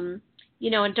 And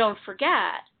don't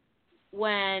forget,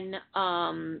 when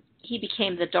he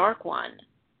became the Dark One,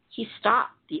 he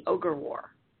stopped the Ogre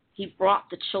War. He brought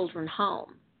the children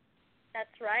home.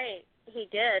 That's right. He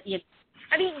did. Yeah.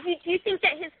 I mean, do you think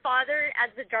that his father, as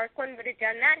the Dark One, would have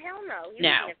done that? Hell no. He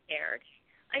wouldn't have cared.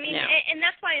 I mean, no. And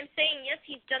that's why I'm saying, yes,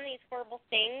 he's done these horrible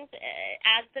things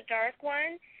as the Dark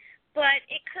One, but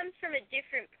it comes from a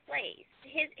different place.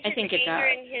 His I think it anger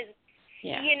does. And his,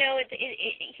 yeah.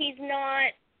 He's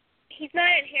not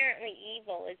inherently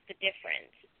evil is the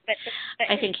difference. But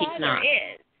I think his he's father not.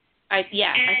 is. I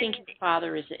think his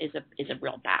father is a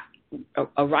real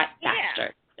a right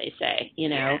bastard. They say,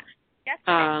 Yeah,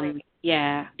 definitely.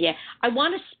 Yeah. I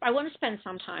want to spend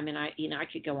some time, and I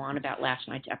could go on about last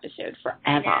night's episode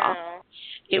forever.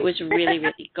 It was really,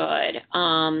 really good.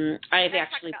 I've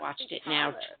actually watched it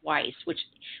now twice,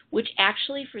 which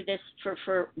actually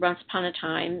for Once Upon a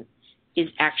Time is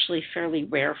actually fairly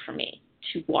rare for me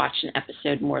to watch an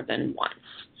episode more than once.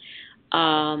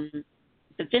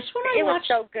 But this one I watched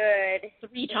so good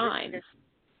 3 times.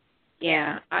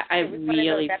 Yeah, I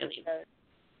really,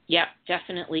 yeah,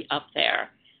 definitely up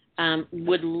there.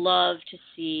 Would love to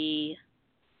see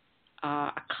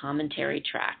a commentary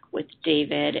track with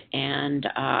David and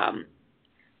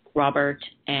Robert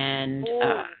and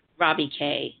Robbie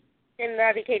Kay. And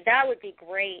Robbie Kay, that would be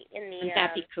great. Wouldn't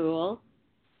that be cool?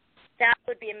 That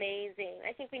would be amazing.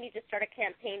 I think we need to start a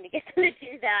campaign to get them to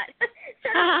do that.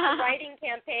 Start a writing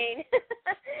campaign.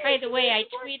 By the way, I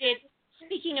tweeted.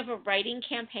 Speaking of a writing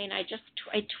campaign, I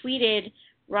tweeted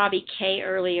Robbie Kay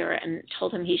earlier and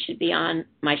told him he should be on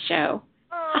my show.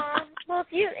 Well,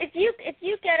 if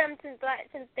you get him, since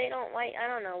they don't like, I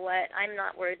don't know what, I'm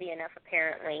not worthy enough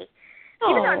apparently.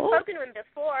 Even though I've spoken to him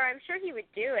before, I'm sure he would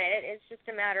do it. It's just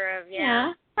a matter of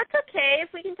that's okay.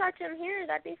 If we can talk to him here,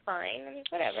 that'd be fine. I mean,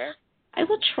 whatever. I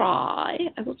will try.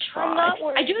 I'm not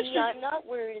worthy. I'm not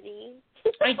worthy.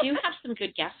 I do have some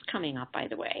good guests coming up, by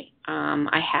the way.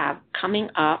 I have coming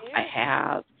up. I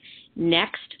have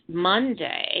next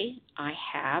Monday. I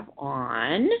have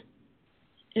on.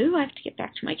 Ooh, I have to get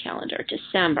back to my calendar.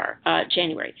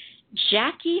 January.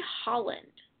 Jackie Holland.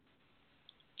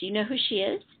 Do you know who she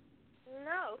is?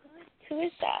 No. Who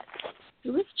is that?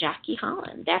 Who is Jackie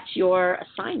Holland? That's your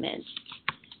assignment.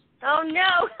 Oh no,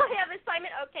 I have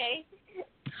assignment. Okay.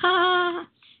 Ha.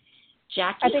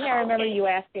 Jackie. I think I remember you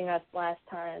asking us last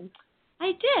time.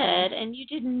 I did, and you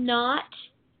did not.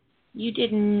 You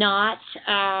did not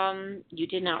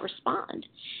respond.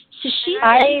 So she's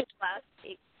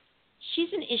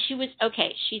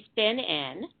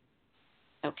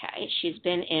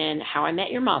been in How I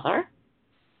Met Your Mother.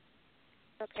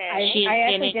 Okay. I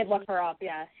actually did look her up.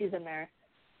 Yeah, she's in there.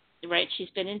 Right. She's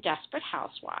been in Desperate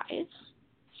Housewives,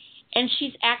 and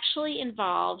she's actually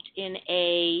involved in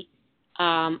a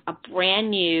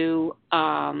brand new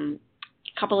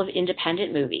couple of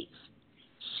independent movies.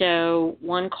 So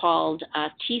one called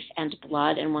Teeth and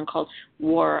Blood and one called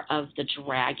War of the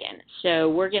Dragon. So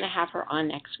we're going to have her on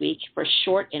next week for a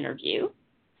short interview.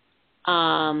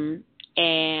 And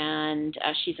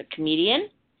she's a comedian,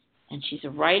 and she's a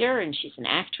writer, and she's an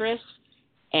actress.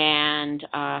 And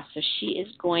so she is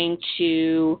going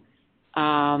to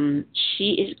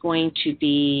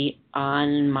be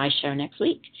on my show next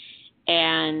week.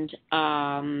 And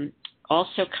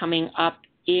also coming up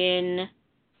in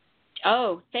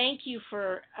thank you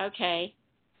for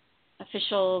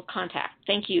official contact.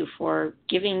 Thank you for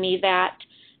giving me that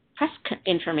press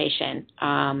information,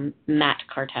 Matt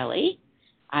Cartelli.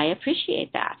 I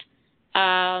appreciate that.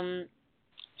 And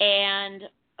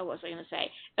what was I going to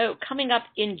say? Coming up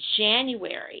in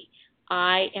January,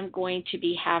 I am going to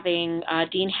be having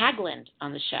Dean Haglund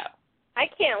on the show. I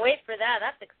can't wait for that.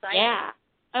 That's exciting. Yeah.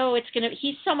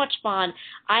 He's so much fun.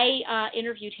 I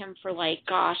interviewed him for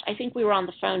I think we were on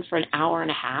the phone for an hour and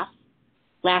a half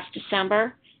last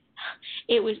December.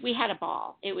 We had a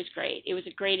ball. It was great. It was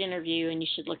a great interview, and you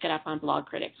should look it up on Blog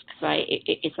Critics because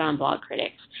it's on Blog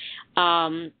Critics.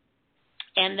 And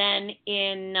then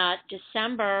in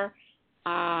December,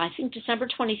 I think December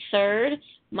 23rd,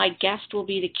 my guest will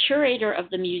be the curator of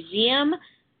the Museum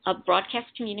of Broadcast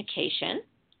Communication,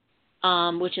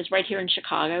 which is right here in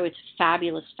Chicago. It's a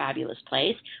fabulous, fabulous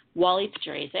place. Wally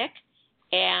Pdrazik.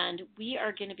 And we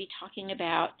are going to be talking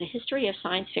about the history of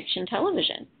science fiction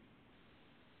television.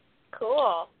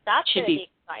 Cool. That's going to be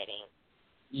exciting.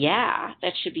 Yeah,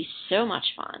 that should be so much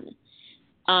fun.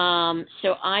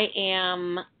 So I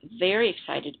am very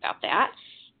excited about that.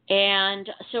 And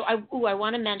so I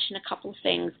want to mention a couple of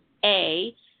things.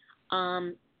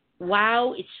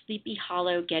 Wow, is Sleepy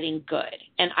Hollow getting good?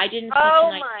 And I didn't put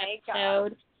tonight's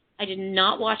episode. I did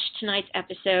not watch tonight's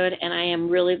episode, and I am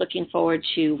really looking forward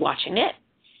to watching it.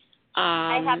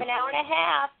 I have an hour and a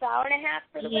half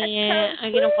for the West Coast. Yeah,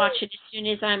 I'm going to watch it as soon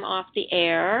as I'm off the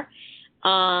air.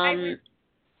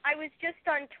 I was just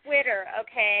on Twitter,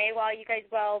 okay,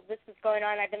 while this was going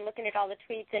on. I've been looking at all the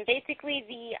tweets, and basically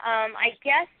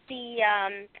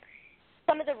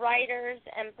some of the writers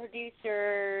and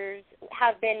producers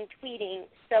have been tweeting.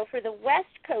 So for the West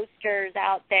Coasters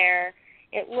out there,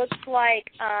 it looks like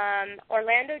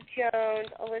Orlando Jones,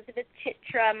 Elizabeth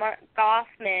Chitra, Mark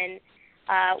Goffman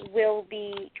will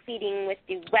be tweeting with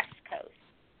the West Coast.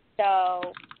 So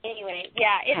anyway,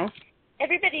 yeah,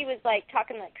 everybody was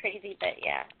talking like crazy, but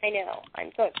yeah, I know.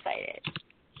 I'm so excited.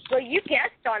 Well, you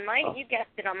guessed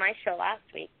it on my show last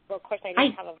week. Well, of course, I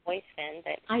didn't have a voice then,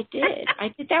 but I did.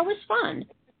 That was fun.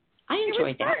 I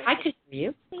enjoyed that. Fun. I could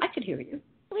hear you.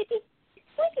 Sleepy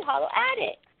Hollow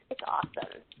Attic. It's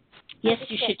awesome. Yes,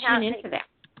 you should tune into that.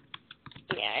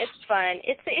 Yeah, it's fun.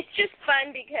 It's just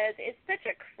fun because it's such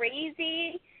a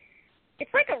crazy. It's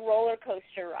like a roller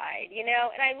coaster ride, and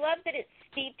I love that it's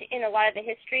steeped in a lot of the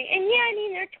history. And yeah, I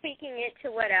mean, they're tweaking it to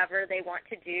whatever they want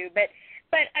to do, but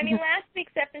I mean, last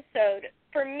week's episode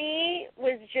for me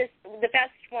was just the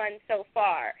best one so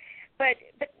far. But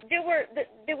there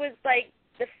was like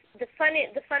the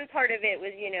fun part of it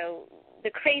was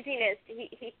the craziness.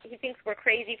 He thinks we're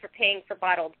crazy for paying for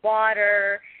bottled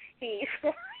water. He's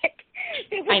like,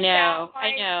 I know.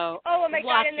 Oh my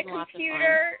God! And the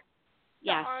computer.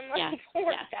 Yes.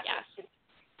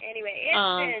 Anyway,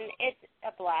 it's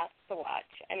a blast to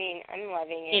watch. I mean, I'm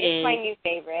loving it. It's my new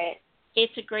favorite.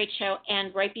 It's a great show,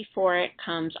 and right before it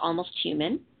comes Almost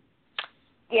Human.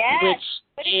 Yes. Which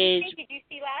what did you think? Did you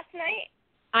see last night?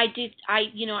 I did.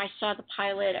 I saw the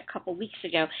pilot a couple weeks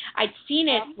ago. I'd seen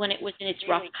it when it was in its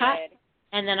rough cut,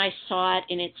 and then I saw it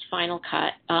in its final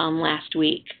cut last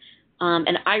week.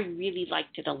 And I really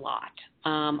liked it a lot.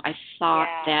 I thought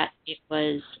that it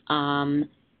was,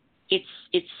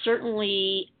 it's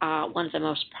certainly one of the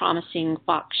most promising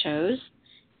Fox shows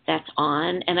that's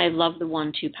on, and I love the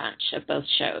 1-2 punch of both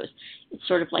shows. It's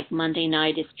sort of like Monday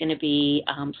night is going to be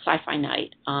Sci-Fi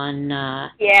Night on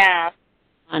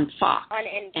Fox.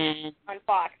 On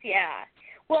Fox, yeah.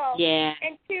 Well, yeah.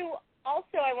 And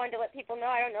also, I wanted to let people know,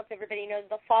 I don't know if everybody knows,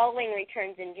 The Following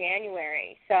returns in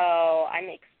January, so I'm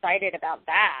excited about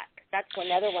that. That's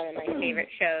another one of my favorite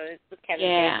shows with Kevin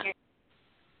Bacon.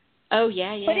 Oh,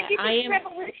 yeah. What did you think of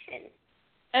Revolution?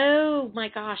 Oh, my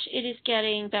gosh. It is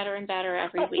getting better and better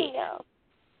every week.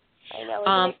 I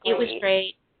know. It was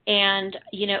great. And,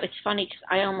 it's funny because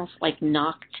I almost,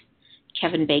 knocked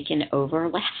Kevin Bacon over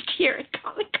last year at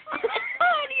Comic-Con.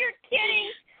 Oh, you're kidding.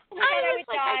 Oh my God, I would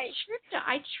die.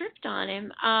 I tripped on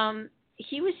him.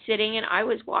 He was sitting and I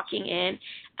was walking in,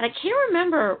 and I can't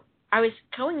remember. I was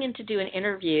going in to do an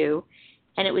interview,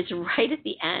 and it was right at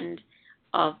the end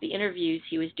of the interviews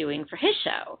he was doing for his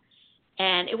show.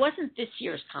 And it wasn't this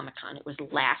year's Comic-Con. It was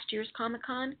last year's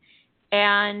Comic-Con.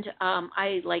 And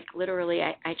I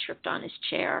tripped on his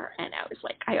chair, and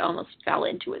I almost fell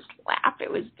into his lap. It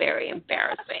was very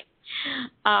embarrassing.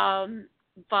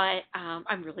 But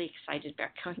I'm really excited about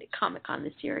going to Comic-Con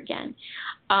this year again.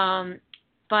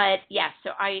 But yeah, so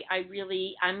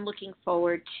I'm looking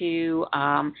forward to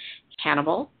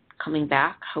Hannibal coming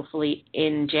back, hopefully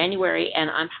in January, and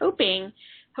I'm hoping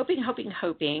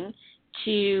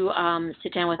to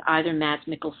sit down with either Mads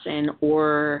Mikkelsen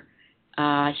or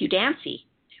Hugh Dancy,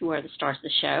 who are the stars of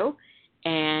the show,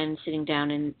 and sitting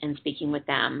down and speaking with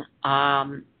them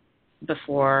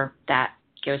before that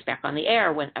goes back on the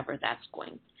air, whenever that's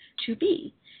going to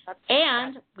be. That's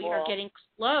we are getting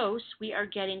close. We are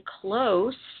getting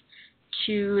close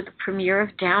to the premiere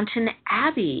of Downton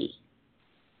Abbey.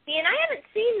 See, and I haven't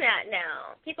seen that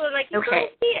now. People are like, you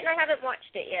can't see it, and I haven't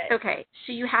watched it yet. Okay,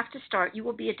 so you have to start. You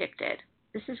will be addicted.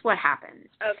 This is what happens.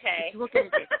 Okay. You will get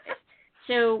addicted.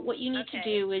 So what you need to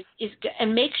do is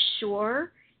and make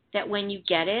sure that when you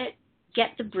get it,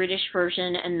 get the British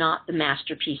version and not the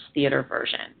Masterpiece Theater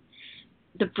version.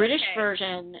 The British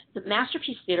version, the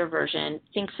Masterpiece Theater version,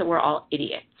 thinks that we're all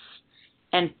idiots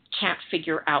and can't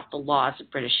figure out the laws of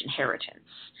British inheritance.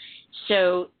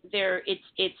 So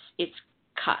it's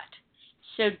cut.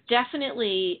 So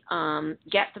definitely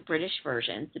get the British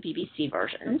version, the BBC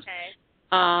versions,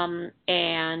 and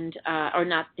or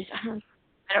not.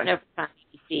 I don't know if it's on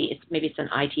BBC. Maybe it's on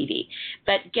ITV,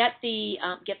 but get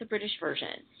the British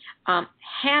version.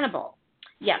 Hannibal,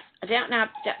 yes,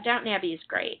 Downton Abbey is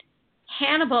great.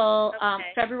 Hannibal,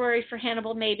 February for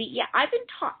Hannibal, maybe. Yeah, I've been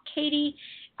Katie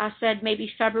said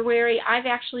maybe February. I've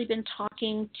actually been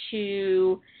talking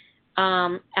to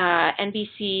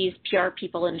NBC's PR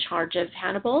people in charge of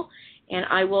Hannibal, and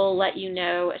I will let you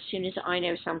know as soon as I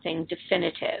know something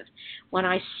definitive. When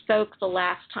I spoke the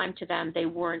last time to them, they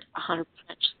weren't 100%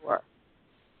 sure.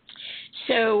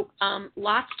 So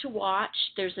lots to watch.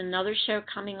 There's another show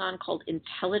coming on called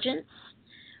Intelligence.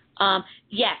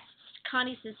 Yes,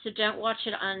 Connie says, so don't watch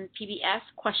it on PBS, ?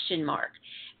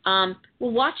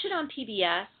 We'll watch it on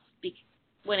PBS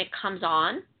when it comes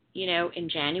on, in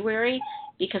January,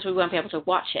 because we won't be able to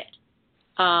watch it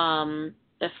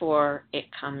before it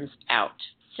comes out.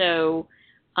 So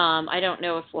I don't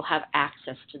know if we'll have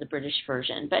access to the British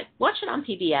version, but watch it on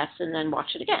PBS and then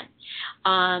watch it again.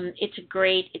 It's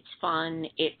great. It's fun.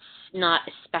 It's not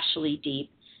especially deep,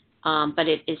 but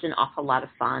it is an awful lot of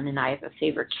fun, and I have a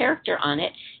favorite character on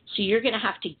it. So you're going to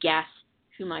have to guess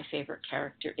who my favorite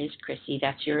character is, Chrissy.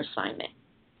 That's your assignment.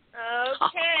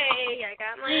 Okay, I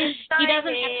got my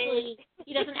assignment.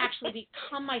 He doesn't actually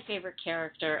become my favorite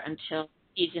character until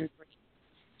season 3.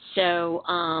 So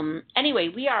anyway,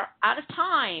 we are out of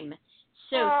time.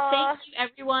 So thank you,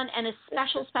 everyone, and a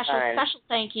special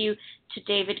thank you to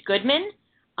David Goodman,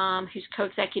 who's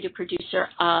co-executive producer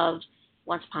of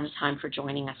Once Upon a Time, for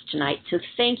joining us tonight. So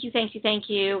thank you,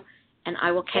 and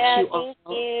I will catch you all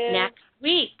next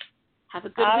week. Have a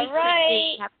good week,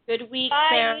 right. Have a good week, bye,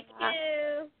 Sarah. You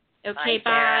too. Okay, bye.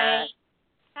 Sarah.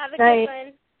 Have a good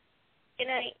one. Good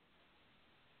night.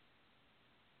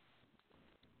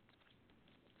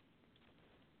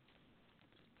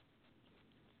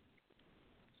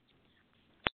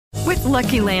 With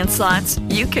Lucky Land Slots,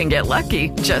 you can get lucky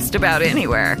just about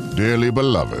anywhere. Dearly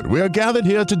beloved, we are gathered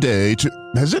here today to...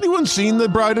 Has anyone seen the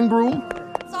bride and groom?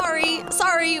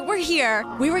 Sorry, we're here.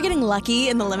 We were getting lucky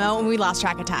in the limo and we lost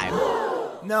track of time.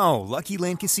 No, Lucky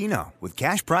Land Casino, with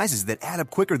cash prizes that add up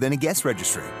quicker than a guest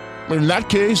registry. In that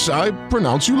case, I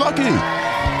pronounce you lucky.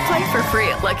 Play for free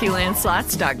at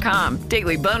LuckyLandSlots.com.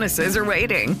 Daily bonuses are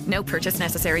waiting. No purchase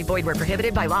necessary. Void where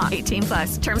prohibited by law.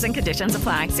 18+. Terms and conditions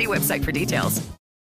apply. See website for details.